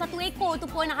ayam 1 ekor tu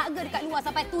pun harga dekat luar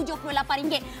sampai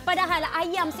RM78. Padahal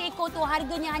ayam seekor tu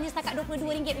harganya hanya setakat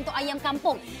RM22 untuk ayam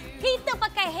kampung. Kita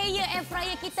pakai Haier Air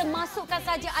Fryer, kita masukkan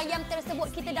saja ayam tersebut,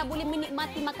 kita dah boleh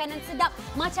menikmati makanan sedap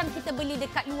macam kita beli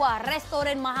dekat luar,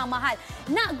 restoran mahal-mahal.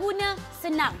 Nak guna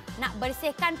senang, nak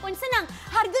bersihkan pun senang.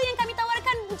 Harga yang kami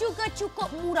tawarkan juga cukup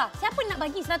murah. Siapa nak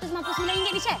bagi RM199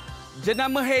 ni, Chef?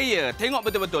 Jenama Haier, tengok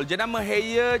betul-betul. Jenama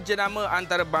Haier, jenama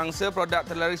antarabangsa, produk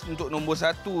terlaris untuk nombor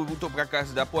 1 untuk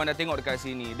perkakas dapur. Anda tengok dekat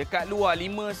sini. Dekat luar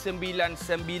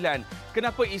 599.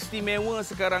 Kenapa istimewa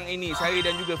sekarang ini? Saya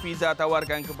dan juga Fiza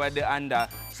tawarkan kepada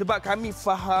anda. Sebab kami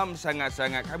faham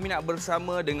sangat-sangat. Kami nak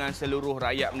bersama dengan seluruh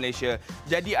rakyat Malaysia.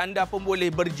 Jadi anda pun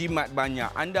boleh berjimat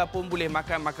banyak. Anda pun boleh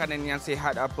makan makanan yang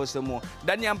sihat apa semua.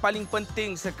 Dan yang paling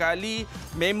penting sekali,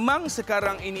 memang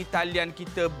sekarang ini talian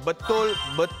kita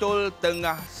betul-betul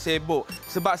tengah sibuk.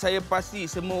 Sebab saya pasti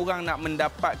semua orang nak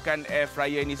mendapatkan air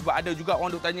fryer ni. Sebab ada juga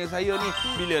orang duk tanya saya ni,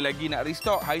 bila lagi nak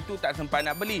restock? Hari tu tak sempat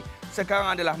nak beli.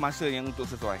 Sekarang adalah masa yang untuk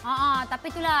sesuai.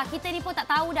 Tapi itulah, kita ni pun tak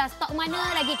tahu dah stok mana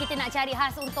lagi kita nak cari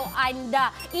khas untuk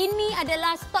anda. Ini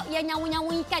adalah stok yang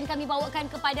nyawa-nyawa ikan kami bawakan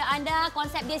kepada anda.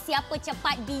 Konsep dia siapa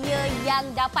cepat dia yang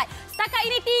dapat. Setakat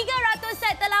ini 300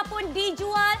 set telah pun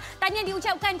dijual. Tanya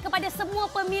diucapkan kepada semua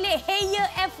pemilik Haier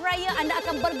Air Fryer. Anda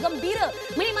akan bergembira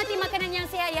menikmati makanan yang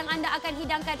sihat yang anda akan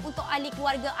hidangkan untuk ahli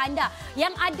keluarga anda.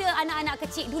 Yang ada anak-anak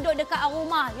kecil duduk dekat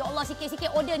rumah. Ya Allah,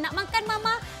 sikit-sikit order. Nak makan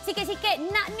mama? Sikit-sikit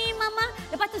nak ni mama.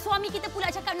 Lepas tu suami kita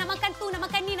pula cakap nak makan tu, nak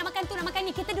makan ni, nak makan tu, nak makan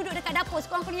ni. Kita duduk dekat dapur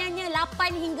sekurang-kurangnya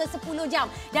 8 hingga 10 jam.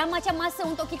 Dah macam masa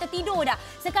untuk kita tidur dah.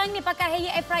 Sekarang ni pakai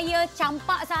Haier Air Fryer,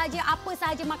 campak sahaja apa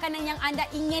sahaja makanan yang anda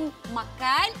ingin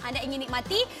makan, anda ingin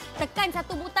nikmati. Tekan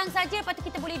satu butang saja, lepas tu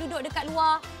kita boleh duduk dekat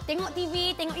luar. Tengok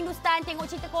TV, tengok Hindustan,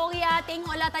 tengok cerita Korea,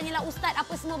 tengoklah tanyalah ustaz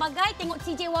apa semua bagai, tengok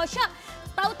CJ Workshop.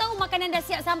 Tahu-tahu makanan dah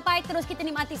siap sampai, terus kita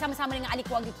nikmati sama-sama dengan ahli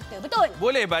keluarga kita. Betul?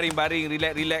 Boleh baring-baring,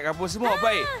 relax-relax apa semua.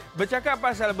 Baik. Bercakap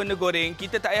pasal benda goreng,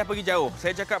 kita tak payah pergi jauh.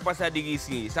 Saya cakap pasal diri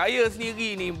sendiri. Saya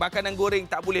sendiri ni, makanan goreng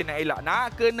tak boleh nak elak.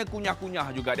 Nak kena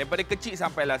kunyah-kunyah juga. Daripada kecil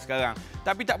sampailah sekarang.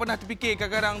 Tapi tak pernah terfikir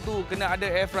kadang-kadang tu kena ada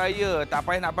air fryer. Tak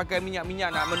payah nak pakai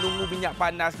minyak-minyak, nak menunggu minyak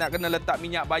panas, nak kena letak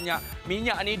minyak banyak.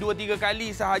 Minyak ni 2-3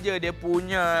 kali sahaja dia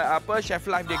punya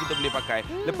shelf life dia kita boleh pakai.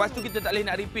 Lepas tu kita tak boleh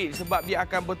nak repeat sebab dia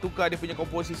akan bertukar dia punya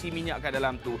komposisi minyak kat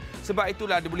dalam tu. Sebab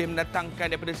itulah dia boleh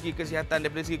mendatangkan daripada segi kesihatan,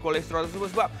 daripada segi kolesterol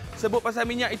tersebut. Sebab sebut pasal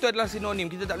minyak itu adalah sinonim.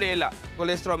 Kita tak boleh elak.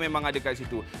 Kolesterol memang ada kat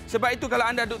situ. Sebab itu kalau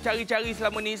anda duk cari-cari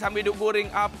selama ni sambil duk goreng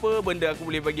apa benda aku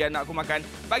boleh bagi anak aku makan,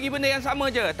 bagi benda yang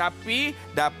sama je. Tapi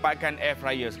dapatkan air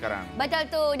fryer sekarang. Betul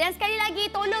tu. Dan sekali lagi,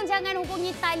 tolong jangan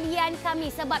hubungi talian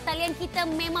kami sebab talian kita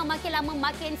memang makin lama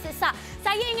makin sesak.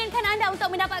 Saya inginkan anda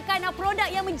untuk mendapatkan produk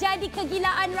yang menjadi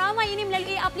kegilaan ramai ini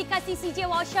melalui aplikasi CJ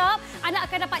Workshop. Anda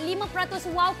akan dapat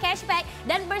 5% wow cashback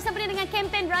dan bersempena dengan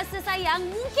kempen Rasa Sayang,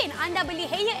 mungkin anda beli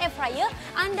Haier Air Fryer,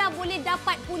 anda boleh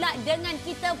dapat pula dengan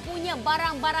kita punya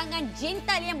barang-barangan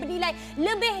jental yang bernilai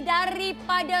lebih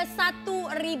daripada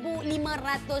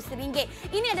RM1,500.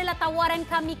 Ini adalah tawaran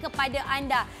kami kepada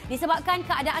anda. Disebabkan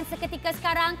keadaan seketika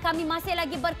sekarang, kami masih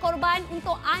lagi berkorban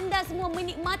untuk anda semua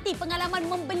menikmati pengalaman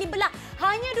membeli belah.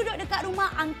 Hanya duduk dekat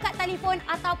rumah, angkat telefon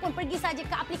ataupun pergi saja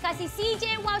ke aplikasi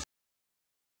CJ Workshop.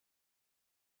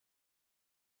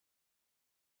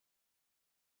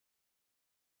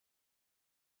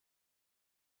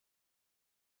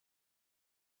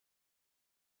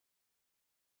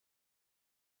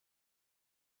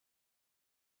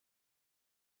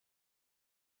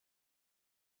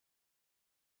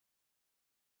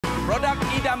 Produk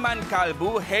idaman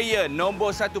kalbu, Haier,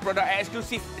 nombor 1 produk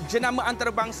eksklusif jenama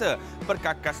antarabangsa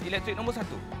perkakas elektrik nombor 1.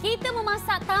 Kita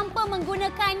memasak tanpa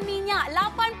menggunakan minyak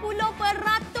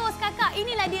 80%, kakak.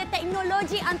 Inilah dia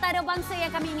teknologi antarabangsa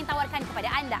yang kami ingin tawarkan kepada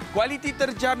anda. Kualiti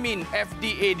terjamin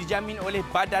FDA, dijamin oleh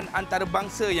badan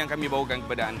antarabangsa yang kami bawakan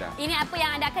kepada anda. Ini apa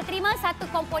yang anda akan terima, satu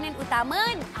komponen utama,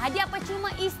 hadiah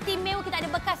percuma istimewa, kita ada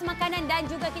bekas makanan dan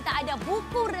juga kita ada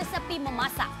buku resepi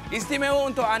memasak. Istimewa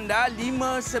untuk anda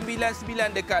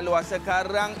 599 dekat luar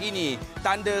sekarang ini.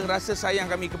 Tanda rasa sayang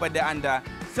kami kepada anda.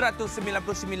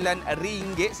 RM199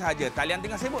 sahaja. Talian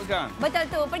tengah sibuk sekarang. Betul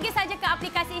tu. Pergi saja ke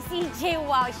aplikasi CJ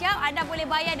Wow Shop. Anda boleh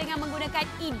bayar dengan menggunakan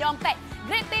e-dompet.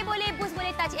 GrabPay boleh, Boost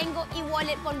boleh, Touch and Go,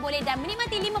 e-wallet pun boleh dan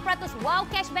menikmati 5% wow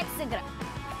cashback segera.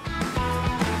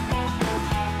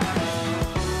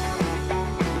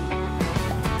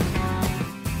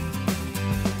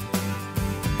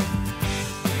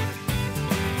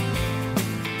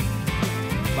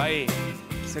 Baik.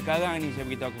 Sekarang ni saya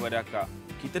beritahu kepada akak.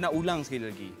 Kita nak ulang sekali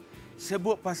lagi.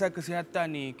 Sebut pasal kesihatan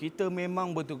ni, kita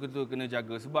memang betul-betul kena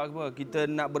jaga. Sebab apa? Kita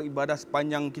nak beribadah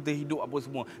sepanjang kita hidup apa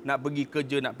semua. Nak pergi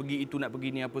kerja, nak pergi itu, nak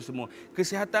pergi ni apa semua.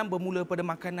 Kesihatan bermula pada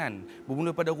makanan.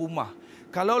 Bermula pada rumah.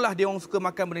 Kalaulah dia orang suka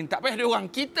makan benda ni, tak payah dia orang.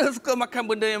 Kita suka makan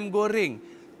benda yang goreng.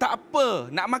 Tak apa.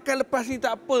 Nak makan lepas ni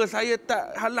tak apa. Saya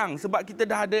tak halang sebab kita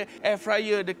dah ada air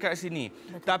fryer dekat sini.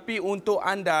 Betul. Tapi untuk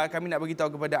anda, kami nak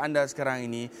beritahu kepada anda sekarang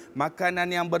ini, makanan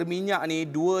yang berminyak ni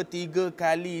 2-3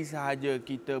 kali sahaja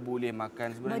kita boleh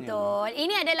makan sebenarnya. Betul.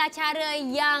 Ini adalah cara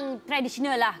yang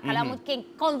tradisional lah. Kalau mungkin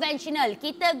konvensional,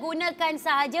 kita gunakan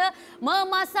sahaja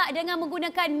memasak dengan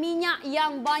menggunakan minyak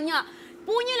yang banyak.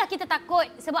 Punyalah kita takut.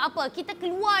 Sebab apa? Kita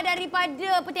keluar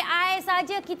daripada peti air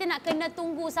saja, kita nak kena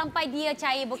tunggu sampai dia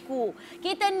cair beku.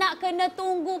 Kita nak kena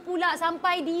tunggu pula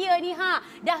sampai dia ni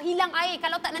dah hilang air.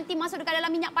 Kalau tak nanti masuk dekat dalam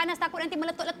minyak panas, takut nanti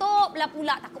meletup-letup lah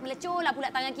pula. Takut melecur lah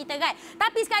pula tangan kita kan.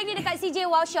 Tapi sekarang ni dekat CJ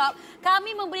Wow Shop,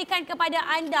 kami memberikan kepada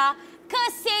anda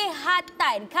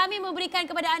kesihatan. Kami memberikan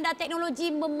kepada anda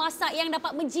teknologi memasak yang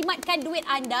dapat menjimatkan duit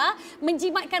anda,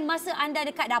 menjimatkan masa anda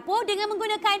dekat dapur dengan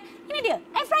menggunakan, ini dia,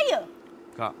 air fryer.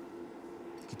 Kak,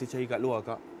 kita cari kat luar,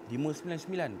 Kak.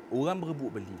 599 orang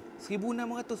berebut beli. 1,600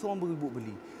 orang berebut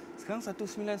beli. Sekarang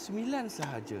 199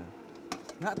 sahaja.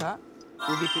 Nak tak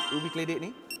ubi keledek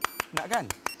ni? Nak kan?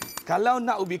 Kalau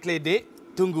nak ubi keledek,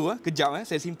 tunggu kejap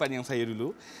saya simpan yang saya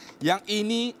dulu. Yang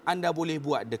ini anda boleh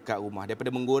buat dekat rumah.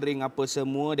 Daripada menggoreng apa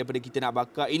semua, daripada kita nak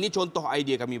bakar. Ini contoh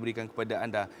idea kami berikan kepada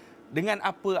anda. Dengan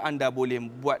apa anda boleh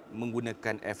buat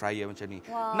menggunakan air fryer macam ni.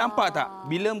 Wow. Nampak tak?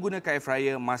 Bila menggunakan air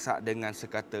fryer, masak dengan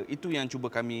sekata. Itu yang cuba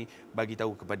kami bagi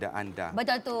tahu kepada anda.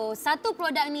 Betul tu. Satu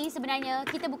produk ni sebenarnya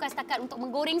kita bukan setakat untuk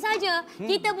menggoreng saja.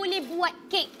 Kita boleh buat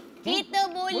kek. Kita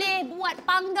boleh buat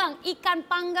panggang, ikan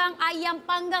panggang, ayam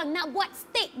panggang, nak buat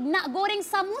steak, nak goreng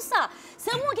samosa.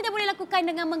 Semua kita boleh lakukan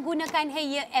dengan menggunakan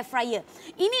air fryer.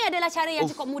 Ini adalah cara yang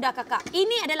cukup mudah, kakak.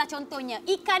 Ini adalah contohnya,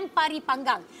 ikan pari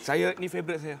panggang. Saya, ni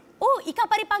favourite saya. Oh, ikan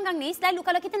pari panggang ni selalu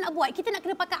kalau kita nak buat, kita nak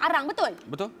kena pakai arang, betul?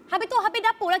 Betul. Habis tu, habis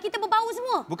dapur lah kita berbau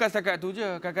semua. Bukan setakat tu je.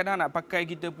 Kadang-kadang nak pakai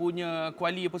kita punya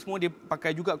kuali apa semua, dia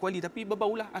pakai juga kuali. Tapi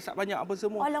berbau lah, asap banyak apa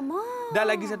semua. Alamak. Dah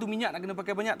lagi satu minyak nak kena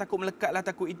pakai banyak, takut melekat lah,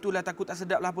 takut itulah, takut tak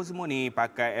sedap lah apa semua. Ni,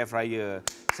 pakai air fryer.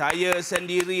 Saya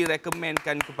sendiri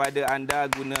rekomenkan kepada anda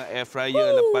guna air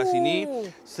fryer lepas ini.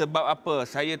 Sebab apa?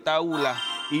 Saya tahulah.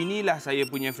 Inilah saya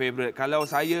punya favourite. Kalau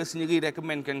saya sendiri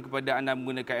rekomenkan kepada anda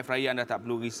menggunakan air fryer, anda tak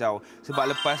perlu risau.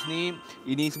 Sebab lepas ni,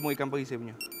 ini semua ikan pari saya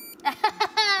punya.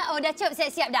 Oh, dah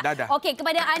siap dah? Dah. Okey,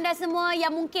 kepada anda semua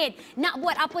yang mungkin nak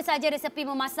buat apa saja resepi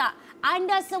memasak,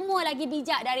 anda semua lagi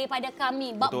bijak daripada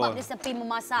kami bab-bab resepi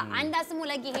memasak. Anda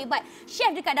semua lagi hebat.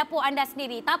 Chef dekat dapur anda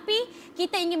sendiri. Tapi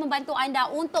kita ingin membantu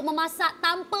anda untuk memasak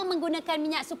tanpa menggunakan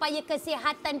minyak supaya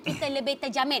kesihatan kita lebih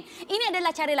terjamin. Ini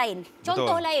adalah cara lain.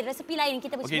 Contoh lain, resepi lain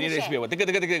kita cuba share. Okey, ini resepi apa?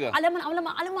 Teka.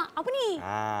 Alamak. Apa ni?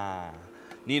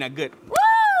 Ni nugget.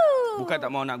 Bukan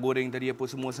tak mau nak goreng tadi apa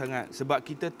semua sangat. Sebab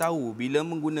kita tahu bila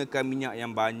menggunakan minyak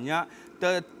yang banyak,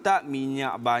 tetap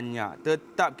minyak banyak.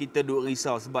 Tetap kita duk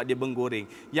risau sebab dia menggoreng.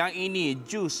 Yang ini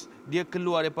jus, dia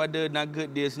keluar daripada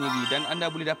nugget dia sendiri. Dan anda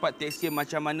boleh dapat tekstur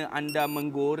macam mana anda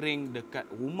menggoreng dekat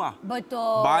rumah.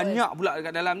 Betul. Banyak pula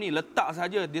dekat dalam ni. Letak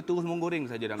saja, dia terus menggoreng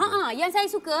saja dalam tu. Yang saya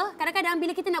suka, kadang-kadang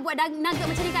bila kita nak buat nugget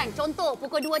macam ni kan. Contoh,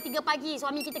 pukul 2-3 pagi,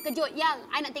 suami kita kejut. Yang,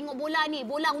 I nak tengok bola ni.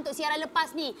 Bola untuk siaran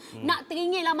lepas ni. Nak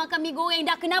teringinlah makan mi goreng.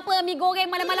 Dah kenapa mi goreng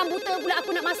malam-malam buta pula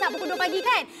aku nak masak pukul 2 pagi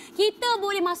kan? Kita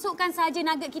boleh masukkan saja saja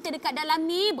nugget kita dekat dalam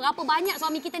ni. Berapa banyak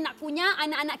suami kita nak kunyah,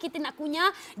 anak-anak kita nak kunyah.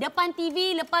 Depan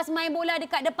TV, lepas main bola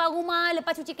dekat depan rumah,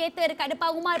 lepas cuci kereta dekat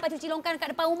depan rumah, lepas cuci longkang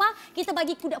dekat depan rumah, kita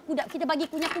bagi kudap-kudap, kita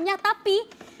bagi kunyah-kunyah. Tapi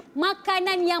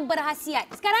makanan yang berkhasiat.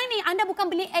 Sekarang ni anda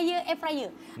bukan beli air fryer.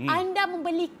 Anda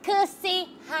membeli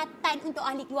kesihatan untuk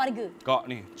ahli keluarga. Kak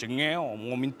ni, cengeng.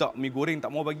 Mau minta mi goreng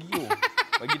tak mau bagi you.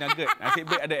 Bagi nugget. Nasib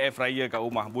baik ada air fryer kat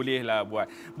rumah. Bolehlah buat.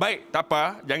 Baik, tak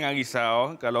apa. Jangan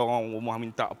risau. Kalau orang rumah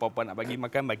minta apa-apa nak bagi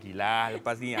makan, bagilah.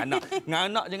 Lepas ni anak. Dengan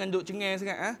anak jangan duduk cengeng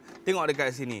sangat. Ha? Tengok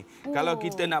dekat sini. Kalau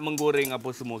kita nak menggoreng apa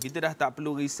semua, kita dah tak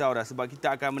perlu risau dah. Sebab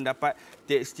kita akan mendapat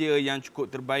tekstur yang cukup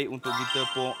terbaik untuk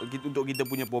kita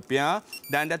punya popiah.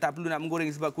 Dan anda tak perlu nak menggoreng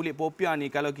sebab kulit popiah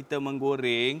ni kalau kita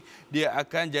menggoreng, dia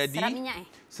akan jadi serap minyak.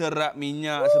 Serap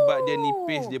minyak sebab dia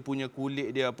nipis, dia punya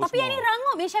kulit dia apa Tapi semua. yang ni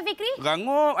rangup ya Chef Fikri?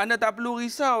 Rangup, anda tak perlu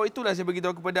risau. Itulah saya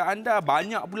beritahu kepada anda.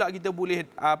 Banyak pula kita boleh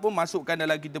masukkan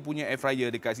dalam kita punya air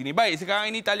fryer dekat sini. Baik,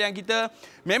 sekarang ini talian kita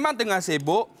memang tengah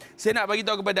sibuk. Saya nak bagi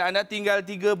tahu kepada anda tinggal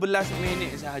 13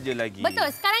 minit sahaja lagi. Betul.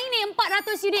 Sekarang ini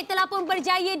 400 unit telah pun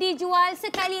berjaya dijual.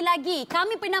 Sekali lagi,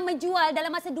 kami pernah menjual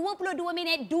dalam masa 22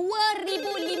 minit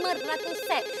 2,500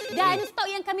 set. Dan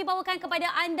stok yang kami bawakan kepada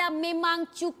anda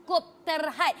memang cukup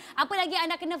terhad. Apa lagi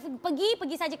anda kena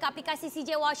pergi saja ke aplikasi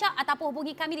CJ Wow Shop ataupun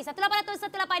hubungi kami di 1800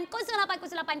 18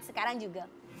 0808 sekarang juga.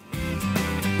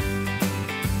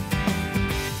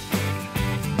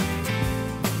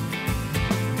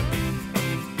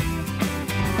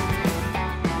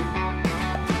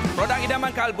 Produk idaman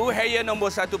kalbu, hair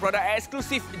nombor 1, produk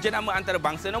eksklusif jenama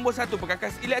antarabangsa nombor 1,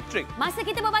 perkakas elektrik. Masa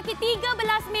kita berbaki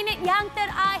 13 minit yang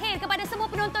terakhir kepada semua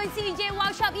penonton CJ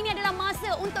Wow Shop. Ini adalah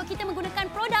masa untuk kita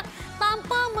menggunakan produk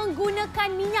tanpa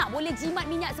menggunakan minyak. Boleh jimat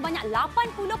minyak sebanyak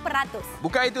 80%.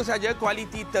 Bukan itu saja,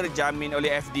 kualiti terjamin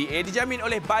oleh FDA, dijamin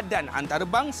oleh Badan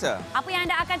Antarabangsa. Apa yang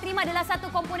anda akan terima adalah satu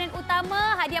komponen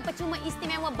utama, hadiah percuma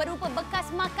istimewa berupa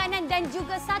bekas makanan dan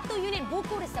juga satu unit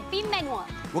buku resepi manual.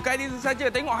 Bukan itu saja,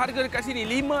 tengok harga dekat sini.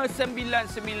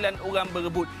 599 orang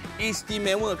berebut.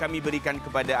 Istimewa kami berikan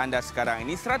kepada anda sekarang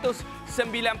ini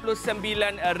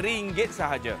RM199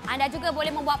 sahaja. Anda juga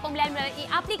boleh membuat pembelian melalui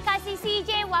aplikasi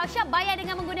CJ Wow Shop. Bayar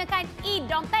dengan menggunakan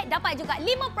e-dompet. Dapat juga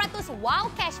 5%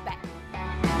 wow cashback.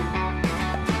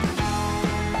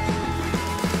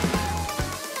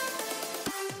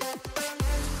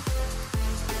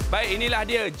 Baik, inilah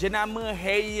dia jenama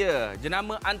hair,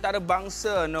 jenama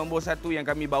antarabangsa nombor 1 yang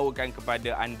kami bawakan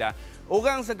kepada anda.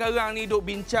 Orang sekarang ni duk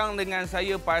bincang dengan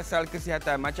saya pasal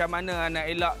kesihatan. Macam mana nak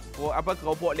elak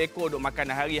keropok lekor duk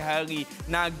makan hari-hari,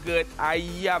 nugget,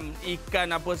 ayam,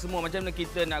 ikan apa semua. Macam mana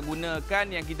kita nak gunakan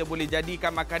yang kita boleh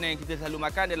jadikan makanan yang kita selalu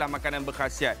makan adalah makanan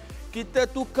berkhasiat.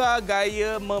 Kita tukar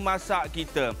gaya memasak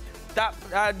kita. Tak,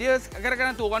 dia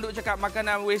kadang-kadang tu orang duk cakap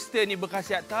makanan western ni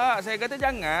berkhasiat. Tak, saya kata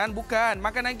jangan, bukan.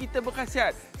 Makanan kita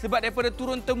berkhasiat. Sebab daripada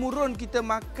turun-temurun kita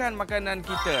makan makanan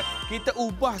kita. Kita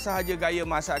ubah sahaja gaya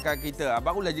masakan kita.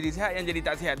 Barulah jadi sihat. Yang jadi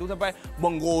tak sihat tu sampai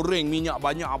menggoreng minyak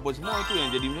banyak apa semua. Itu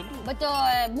yang jadi macam tu.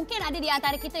 Betul. Mungkin ada di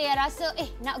antara kita yang rasa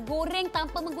nak goreng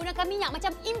tanpa menggunakan minyak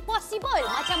macam impossible,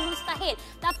 macam mustahil.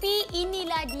 Tapi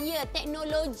inilah dia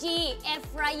teknologi air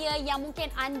fryer yang mungkin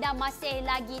anda masih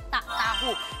lagi tak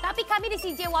tahu. Tapi kami di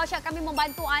CJ Wow Shop, kami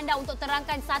membantu anda untuk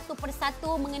terangkan satu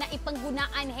persatu mengenai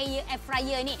penggunaan hair air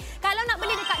fryer ni. Kalau nak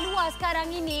beli dekat luar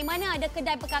sekarang ini, mana ada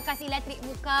kedai perkakas elektrik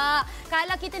buka.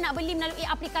 Kalau kita nak beli melalui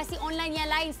aplikasi online yang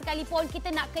lain sekalipun,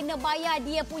 kita nak kena bayar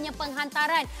dia punya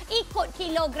penghantaran. Ikut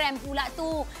kilogram pula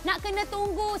tu. Nak kena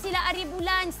tunggu sila hari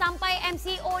bulan sampai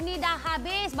MCO ni dah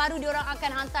habis, baru diorang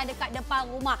akan hantar dekat depan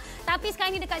rumah. Tapi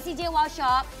sekarang ni dekat CJ Wow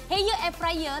Shop, hair air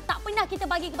fryer tak pernah kita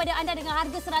bagi kepada anda dengan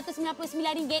harga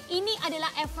RM199. Ini adalah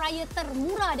air fryer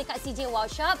termurah dekat CJ Wow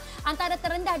Shop. Antara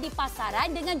terendah di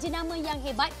pasaran dengan jenama yang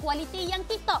hebat, kualiti yang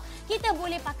tip-top. Kita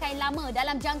boleh pakai lama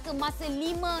dalam jangka masa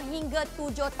 5 hingga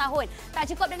 7 tahun. Tak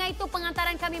cukup dengan itu,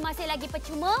 penghantaran kami masih lagi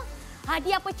percuma.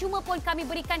 Hadiah percuma pun kami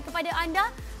berikan kepada anda.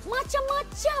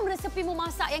 Macam-macam resepi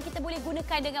memasak yang kita boleh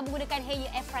gunakan dengan menggunakan hair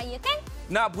air fryer, kan?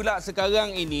 Nak pula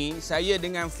sekarang ini, saya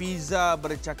dengan Fiza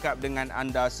bercakap dengan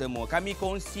anda semua. Kami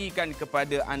kongsikan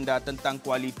kepada anda tentang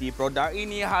kualiti produk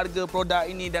ini, harga produk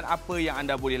ini dan apa yang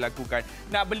anda boleh lakukan.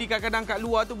 Nak beli kadang-kadang kat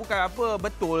luar tu bukan apa,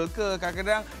 betul ke?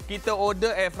 Kadang-kadang kita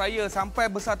order air fryer sampai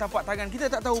besar tapak tangan. Kita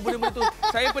tak tahu benda-benda tu.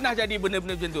 Saya pernah jadi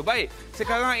benda-benda macam tu. Baik,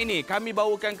 sekarang ini kami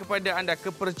bawakan kepada anda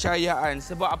kepercayaan.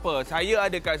 Sebab apa? Saya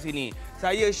ada kat sini.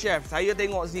 saya chef, saya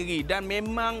tengok sendiri dan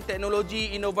memang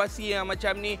teknologi inovasi yang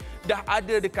macam ni dah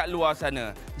ada dekat luar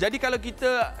sana. Jadi kalau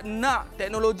kita nak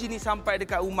teknologi ni sampai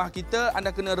dekat rumah kita, anda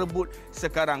kena rebut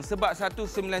sekarang. Sebab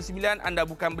 199 anda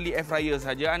bukan beli air fryer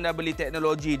saja, anda beli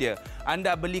teknologi dia.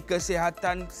 Anda beli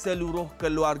kesihatan seluruh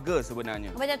keluarga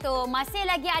sebenarnya. Betul tu. Masih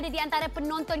lagi ada di antara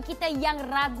penonton kita yang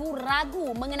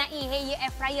ragu-ragu mengenai Haier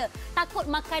Air Fryer. Takut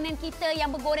makanan kita yang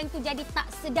bergoreng tu jadi tak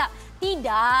sedap.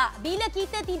 Tidak. Bila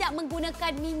kita tidak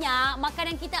menggunakan minyak,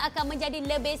 makanan kita akan menjadi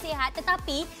lebih sihat.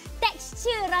 Tetapi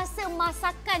tekstur rasa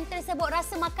masakan tersebut,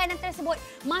 rasa makanan tersebut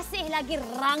masih lagi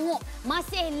rangup,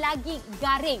 masih lagi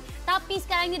garing. Tapi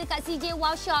sekarang ni dekat CJ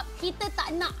Wow Shop, kita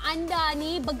tak nak anda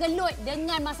ni bergelut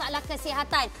dengan masalah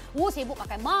kesihatan. Sibuk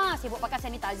pakai mask, sibuk pakai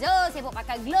sanitizer, sibuk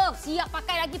pakai glove, siap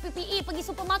pakai lagi PPE pergi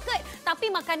supermarket.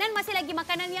 Tapi makanan masih lagi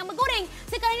makanan yang bergoreng.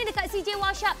 Sekarang ni dekat CJ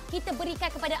Wow Shop, kita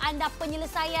berikan kepada anda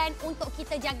penyelesaian untuk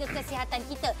kita jaga kesihatan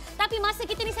kita. Tapi masa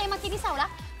kita ni saya makin risaulah.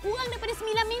 Kurang daripada 9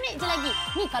 minit je lagi.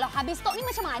 Ni kalau habis stok ni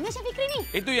macam mana Chef Fikri ni?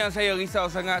 Itu yang saya risau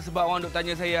sangat sebab orang duk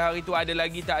tanya saya hari tu ada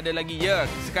lagi tak ada lagi. Ya,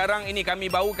 sekarang ini kami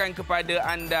bawakan kepada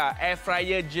anda air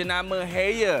fryer jenama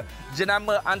Haier,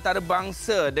 jenama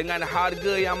antarabangsa dengan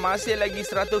harga yang masih lagi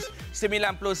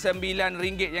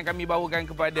RM199 yang kami bawakan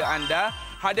kepada anda.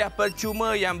 Hadiah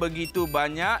percuma yang begitu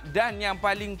banyak dan yang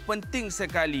paling penting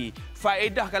sekali,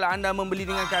 faedah kalau anda membeli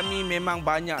dengan kami memang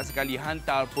banyak sekali.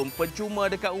 Hantar pun percuma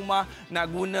dekat rumah,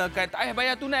 nak gunakan tak payah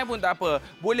bayar tunai pun tak apa.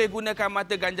 Boleh gunakan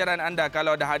mata ganjaran anda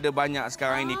kalau dah ada banyak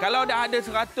sekarang ini. Kalau dah ada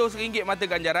RM100 mata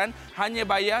ganjaran, hanya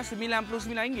bayar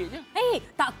RM99 je.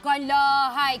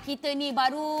 Takkanlah kita ni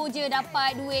baru je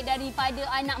dapat duit daripada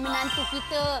anak menantu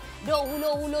kita. Duk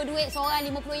hulur-hulur duit seorang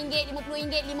RM50,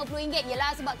 RM50.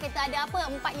 Yelah sebab kita ada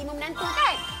 4-5 menantu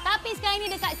kan. Tapi sekarang ni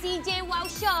dekat CJ Wow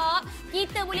Shop,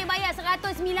 kita boleh bayar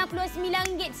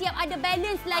RM199, siap ada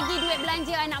balance lagi duit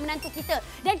belanja anak menantu kita.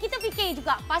 Dan kita fikir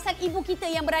juga pasal ibu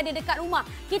kita yang berada dekat rumah.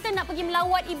 Kita nak pergi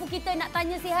melawat ibu kita, nak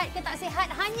tanya sihat ke tak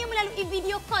sihat hanya melalui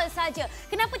video call saja.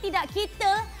 Kenapa tidak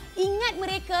kita ingat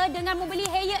mereka dengan membeli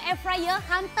Haier Air Fryer,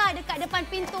 hantar dekat depan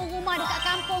pintu rumah dekat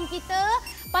kampung kita.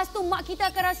 Lepas tu mak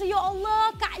kita akan rasa, ya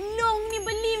Allah, Kak Long ni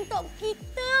beli untuk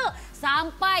kita.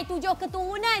 Sampai 7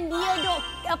 keturunan dia duk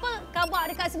khabar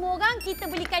dekat semua orang, kita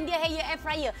belikan dia Haier Air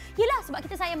Fryer. Yelah sebab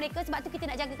kita sayang mereka, sebab tu kita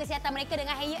nak jaga kesihatan mereka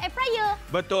dengan Haier Air Fryer.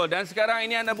 Betul, dan sekarang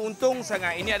ini anda beruntung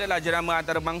sangat. Ini adalah jenama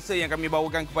antarabangsa yang kami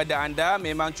bawakan kepada anda.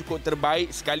 Memang cukup terbaik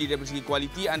sekali dari segi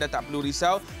kualiti, anda tak perlu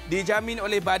risau. Dijamin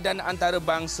oleh badan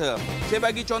antarabangsa. Saya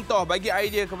bagi contoh, bagi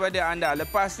idea kepada anda.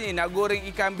 Lepas ni nak goreng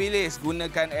ikan bilis,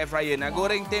 gunakan air fryer. Nak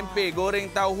goreng tempe, goreng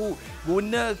tahu,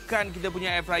 gunakan kita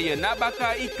punya air fryer. Nak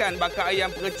bakar ikan, bakar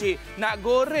ayam percik, nak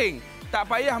goreng, tak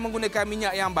payah menggunakan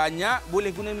minyak yang banyak,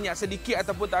 boleh guna minyak sedikit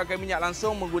ataupun tak pakai minyak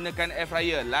langsung, menggunakan air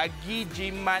fryer. Lagi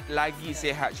jimat, lagi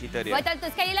sihat cerita dia. Betul tu.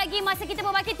 Sekali lagi, masa kita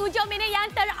berbaki 7 minit yang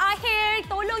terakhir,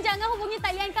 tolong jangan hubungi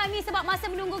talian kami sebab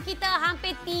masa menunggu kita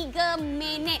hampir 3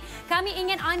 minit. Kami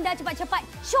ingin anda cepat-cepat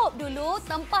shop dulu,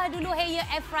 tempah dulu Haier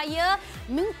Air Fryer.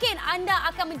 Mungkin anda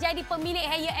akan menjadi pemilik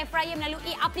Haier Air Fryer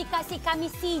melalui aplikasi kami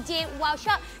CJ Wow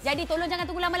Shop. Jadi tolong jangan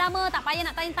tunggu lama-lama, tak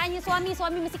payah nak tanya-tanya suami.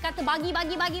 Suami mesti kata bagi.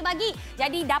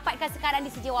 Jadi dapatkan sekarang di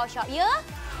CJ Wow Shop, ya?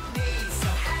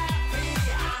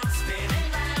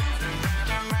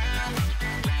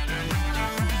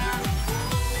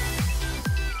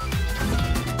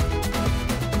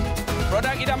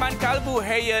 Produk idaman kalbu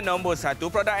Haier nombor 1,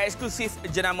 produk eksklusif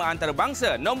jenama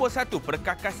antarabangsa. Nombor 1,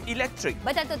 perkakas elektrik.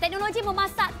 Betul tu, teknologi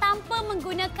memasak tanpa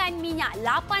menggunakan minyak.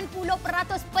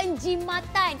 80%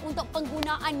 penjimatan untuk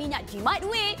penggunaan minyak. Jimat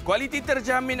duit. Kualiti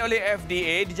terjamin oleh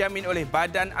FDA, dijamin oleh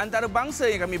badan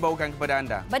antarabangsa yang kami bawakan kepada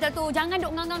anda. Betul tu, jangan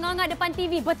duk nganga-nganga depan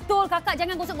TV. Betul kakak,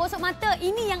 jangan gosok-gosok mata.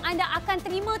 Ini yang anda akan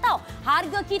terima tau.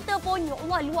 Harga kita pun, ya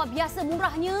Allah, luar biasa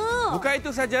murahnya. Bukan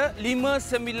itu saja,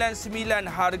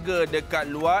 RM599 harga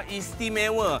dekat luar,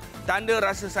 istimewa. Tanda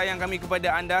rasa sayang kami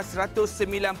kepada anda,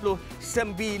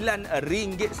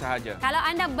 RM199 sahaja. Kalau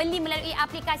anda beli melalui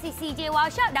aplikasi CJ Wow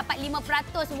Shop, dapat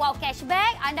 5% wow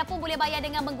cashback. Anda pun boleh bayar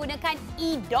dengan menggunakan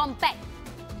e-dompet.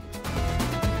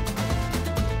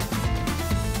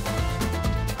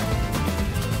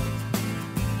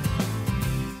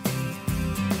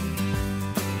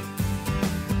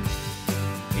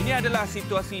 Ini adalah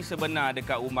situasi sebenar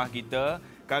dekat rumah kita.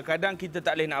 Kadang-kadang kita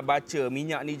tak boleh nak baca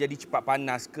minyak ni jadi cepat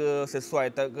panas ke,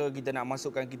 sesuai tak ke kita nak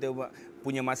masukkan kita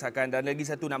punya masakan. Dan lagi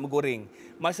satu, nak menggoreng.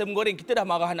 Masa menggoreng, kita dah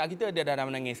marah anak kita, dia dah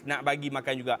menangis. Nak bagi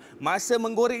makan juga. Masa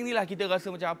menggoreng ni lah kita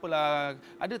rasa macam apalah.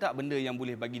 Ada tak benda yang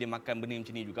boleh bagi dia makan benda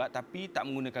macam ni juga tapi tak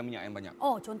menggunakan minyak yang banyak?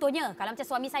 Oh, contohnya kalau macam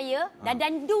suami saya,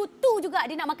 dan tu juga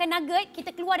dia nak makan nugget,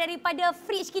 kita keluar daripada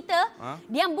fridge kita,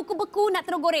 dia beku-beku nak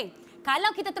terus goreng.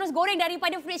 Kalau kita terus goreng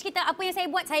daripada fridge kita, apa yang saya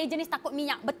buat? Saya jenis takut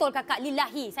minyak. Betul kakak,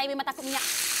 lillahi. Saya memang takut minyak.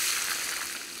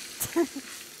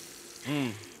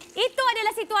 Itu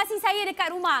adalah situasi saya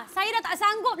dekat rumah. Saya dah tak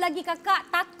sanggup lagi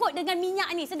kakak, takut dengan minyak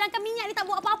ni. Sedangkan minyak ni tak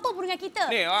buat apa-apa pun dengan kita.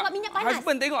 Ni, sebab minyak panas.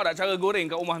 Husband tengok tak cara goreng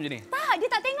kat rumah macam ni? Tak, dia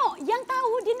tak tengok. Yang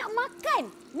tahu dia nak makan.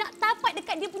 Nak tapak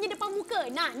dekat dia punya depan muka.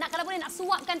 Nah, nak kalau boleh nak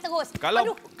suapkan terus.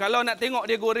 Kalau nak tengok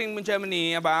dia goreng macam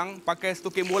ni, abang, pakai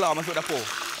stokin bola masuk dapur.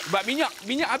 Sebab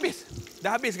minyak habis.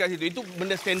 Dah habis kat situ. Itu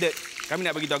benda standard. Kami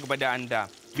nak beritahu kepada anda.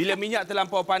 Bila minyak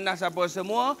terlampau panas apa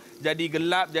semua, jadi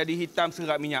gelap, jadi hitam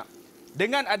serat minyak.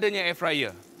 Dengan adanya air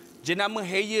fryer, jenama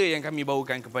Haier yang kami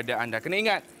bawakan kepada anda. Kena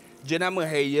ingat, jenama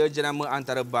Haier, jenama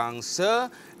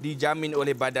antarabangsa, dijamin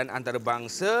oleh badan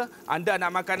antarabangsa. Anda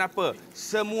nak makan apa?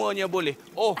 Semuanya boleh.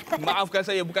 Oh, maafkan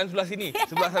saya, bukan sebelah sini.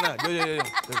 Sebelah sana. Jom.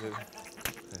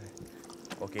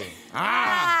 Okey.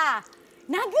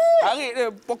 Nugget. Tarik dia,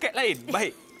 poket lain.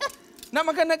 Baik. Nak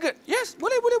makan nugget? Yes,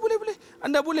 boleh.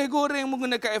 Anda boleh goreng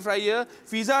menggunakan air fryer.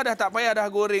 Fiza dah tak payah dah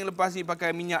goreng lepas ni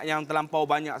pakai minyak yang terlampau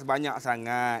banyak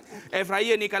sangat. Air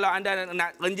fryer ni kalau anda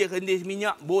nak renjis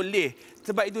minyak, boleh.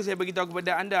 Sebab itu saya beritahu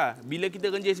kepada anda, bila kita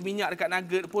renjis minyak dekat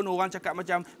nugget pun orang cakap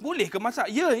macam, boleh ke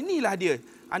masak? Ya, inilah dia.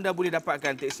 Anda boleh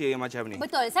dapatkan tekstur yang macam ni.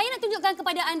 Betul. Saya nak tunjukkan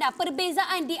kepada anda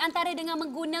perbezaan di antara dengan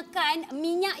menggunakan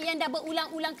minyak yang dah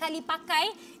berulang-ulang kali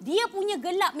pakai. Dia punya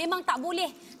gelap memang tak boleh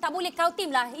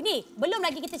kautim lah. Ini belum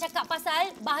lagi kita cakap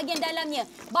pasal bahagian dalamnya.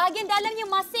 Bahagian dalamnya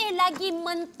masih lagi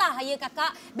mentah ya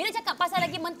kakak. Bila cakap pasal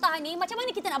lagi mentah ni, macam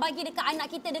mana kita nak bagi dekat anak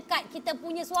kita, dekat kita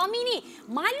punya suami ni?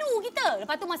 Malu kita.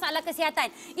 Lepas tu masalah kesihatan.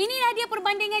 Inilah dia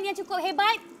perbandingan yang cukup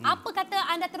hebat. Apa kata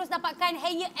anda terus dapatkan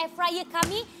Haier air fryer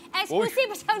kami eksklusif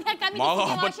bersama dengan kami di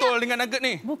Marah betul dengan nugget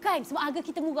ni. Bukan, sebab harga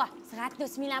kita murah.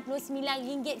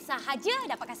 RM199 sahaja.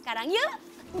 Dapatkan sekarang ya.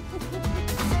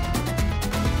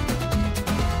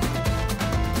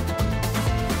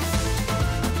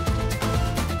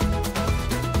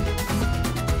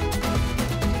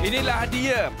 Inilah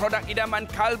dia produk idaman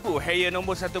kalbu Haier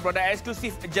nombor 1 produk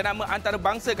eksklusif jenama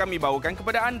antarabangsa kami bawakan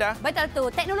kepada anda. Betul tu.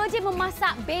 Teknologi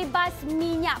memasak bebas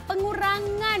minyak.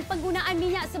 Pengurangan penggunaan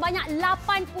minyak sebanyak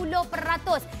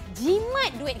 80%.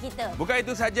 Jimat duit kita. Bukan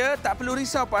itu saja, tak perlu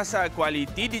risau pasal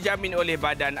kualiti, dijamin oleh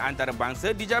badan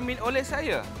antarabangsa, dijamin oleh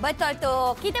saya. Betul tu.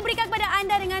 Kita berikan kepada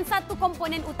anda dengan satu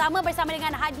komponen utama bersama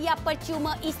dengan hadiah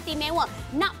percuma istimewa.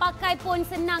 Nak pakai pun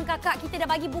senang kakak. Kita dah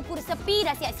bagi buku resepi,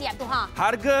 dah siap-siap tu ha.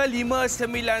 Harga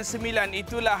RM599,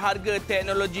 itulah harga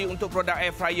teknologi untuk produk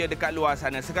air fryer dekat luar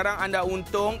sana. Sekarang anda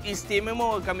untung,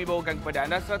 istimewa kami bawakan kepada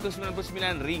anda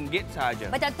RM199 sahaja.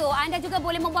 Betul tu. Anda juga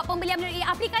boleh membuat pembelian melalui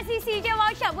aplikasi CJ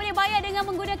Wow Shop. Boleh bayar dengan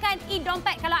menggunakan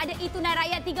e-dompet. Kalau ada e-tunai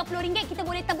rakyat RM30, kita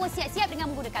boleh tebus siap-siap dengan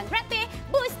menggunakan GrabPay,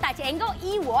 Boost, Touch and Go,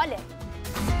 e-wallet.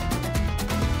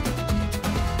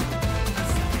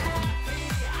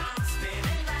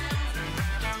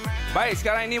 Baik,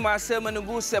 sekarang ini masa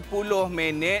menunggu 10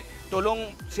 minit.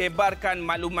 Tolong sebarkan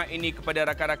maklumat ini kepada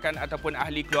rakan-rakan ataupun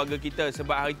ahli keluarga kita.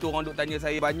 Sebab hari itu orang duk tanya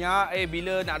saya banyak,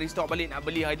 bila nak restock balik nak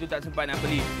beli, hari itu tak sempat nak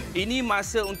beli. Ini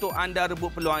masa untuk anda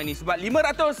rebut peluang ini. Sebab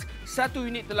 501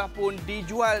 unit telah pun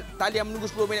dijual. Talian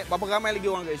menunggu 10 minit. Berapa ramai lagi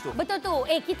orang kat situ? Betul tu.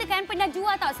 Kita kan pernah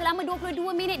jual tau selama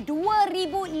 22 minit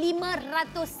 2,500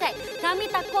 set. Kami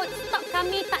takut stok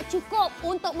kami tak cukup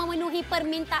untuk memenuhi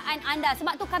permintaan anda.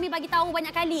 Sebab tu kami bagi tahu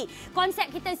banyak kali. Konsep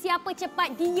kita siapa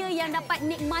cepat dia yang dapat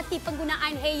nikmati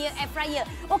penggunaan Haier air fryer.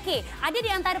 Okey, ada di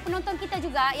antara penonton kita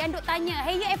juga yang duk tanya,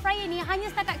 Haier air fryer ni hanya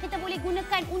setakat kita boleh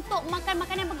gunakan untuk makan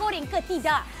makanan bergoreng ke?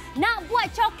 Tidak. Nak buat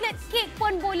coklat cake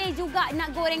pun boleh juga.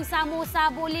 Nak goreng samosa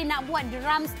boleh, nak buat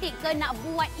drumstick ke, nak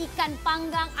buat ikan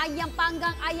panggang,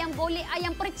 ayam golek,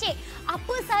 ayam percik.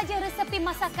 Apa sahaja resepi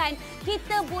masakan,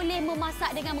 kita boleh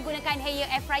memasak dengan menggunakan Haier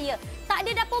air fryer. Tak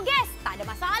ada dapur gas, tak ada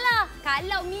masalah.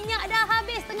 Kalau minyak dah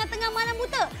habis tengah-tengah malam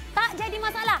buta, tak jadi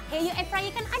masalah. Haier air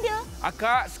fryer kan ada.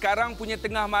 Akak, sekarang punya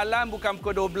tengah malam bukan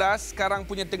pukul 12, sekarang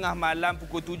punya tengah malam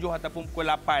pukul 7 ataupun pukul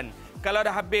 8. Kalau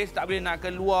dah habis tak boleh nak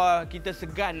keluar, kita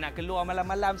segan nak keluar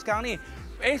malam-malam sekarang ni.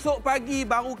 Esok pagi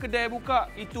baru kedai buka.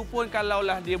 Itu pun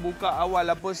kalaulah dia buka awal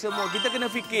apa semua. Kita kena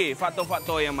fikir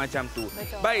faktor-faktor yang macam tu.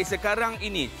 Betul. Baik, sekarang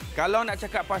ini, kalau nak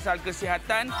cakap pasal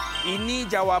kesihatan, ini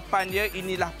jawapan dia,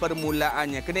 inilah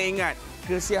permulaannya. Kena ingat,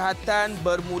 kesihatan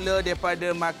bermula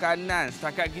daripada makanan.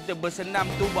 Setakat kita bersenam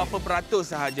tu berapa peratus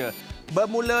sahaja.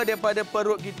 Bermula daripada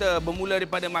perut kita, bermula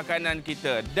daripada makanan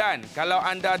kita. Dan kalau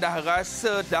anda dah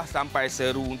rasa dah sampai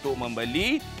seru untuk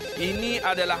membeli, ini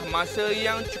adalah masa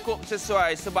yang cukup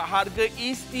sesuai sebab harga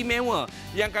istimewa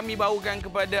yang kami bawakan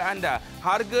kepada anda.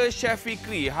 Harga Chef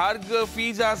Fikri, harga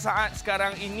Fiza saat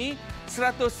sekarang ini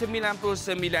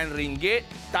RM199.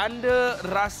 Tanda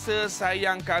rasa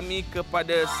sayang kami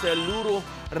kepada seluruh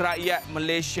rakyat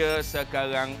Malaysia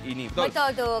sekarang ini. Betul? Betul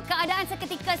tu. Keadaan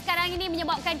seketika sekarang ini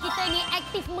menyebabkan kita ni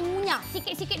aktif mengunyah.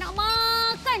 Sikit-sikit nak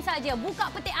makan saja.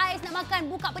 Buka peti ais nak makan,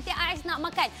 buka peti ais nak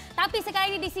makan. Tapi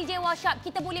sekarang ini di CJ Wow Shop,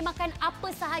 kita boleh makan apa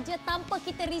sahaja tanpa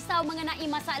kita risau mengenai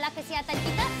masalah kesihatan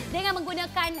kita dengan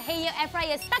menggunakan hair air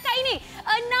fryer. Setakat ini,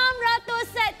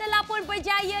 600 set telah pun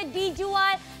berjaya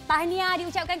dijual. Tahniah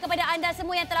diucapkan kepada anda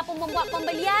semua yang telah pun membuat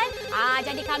pembelian.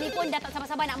 Jadi kami pun dah tak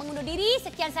sabar-sabar nak mengundur diri.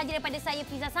 Sekian saja daripada saya,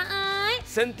 Fiza Saad.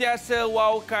 Sentiasa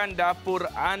wowkan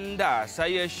dapur anda.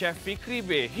 Saya Chef Fikri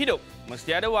B. Hidup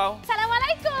mesti ada wow.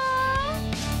 Assalamualaikum.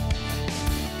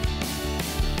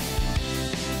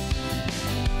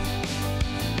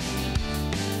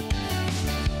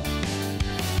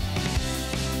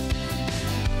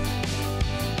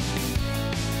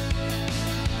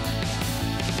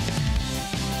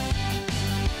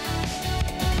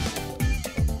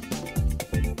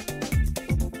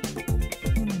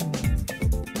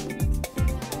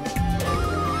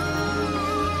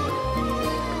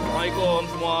 Assalamualaikum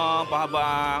semua, apa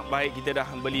khabar? Baik, kita dah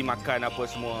beli makan apa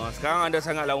semua. Sekarang anda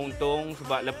sangatlah untung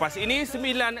sebab lepas ini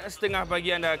 9:30 pagi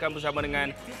anda akan bersama dengan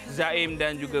Zaim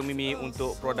dan juga Mimi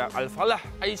untuk produk Al-Falah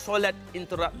Isolat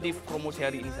Interaktif promosi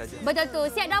hari ini saja. Betul tu.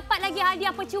 Siap dapat lagi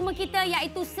hadiah percuma kita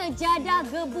iaitu sejadah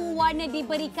gebu warna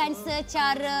diberikan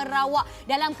secara rawak.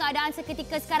 Dalam keadaan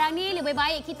seketika sekarang ni, lebih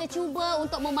baik kita cuba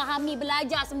untuk memahami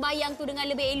belajar sembahyang tu dengan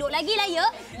lebih elok lagi lah ya.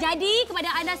 Jadi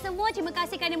kepada anda semua, terima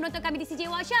kasih kerana menonton kami di CJ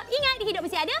Wow Shop. Ingat, di hidup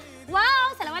mesti ada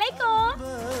wow. Assalamualaikum.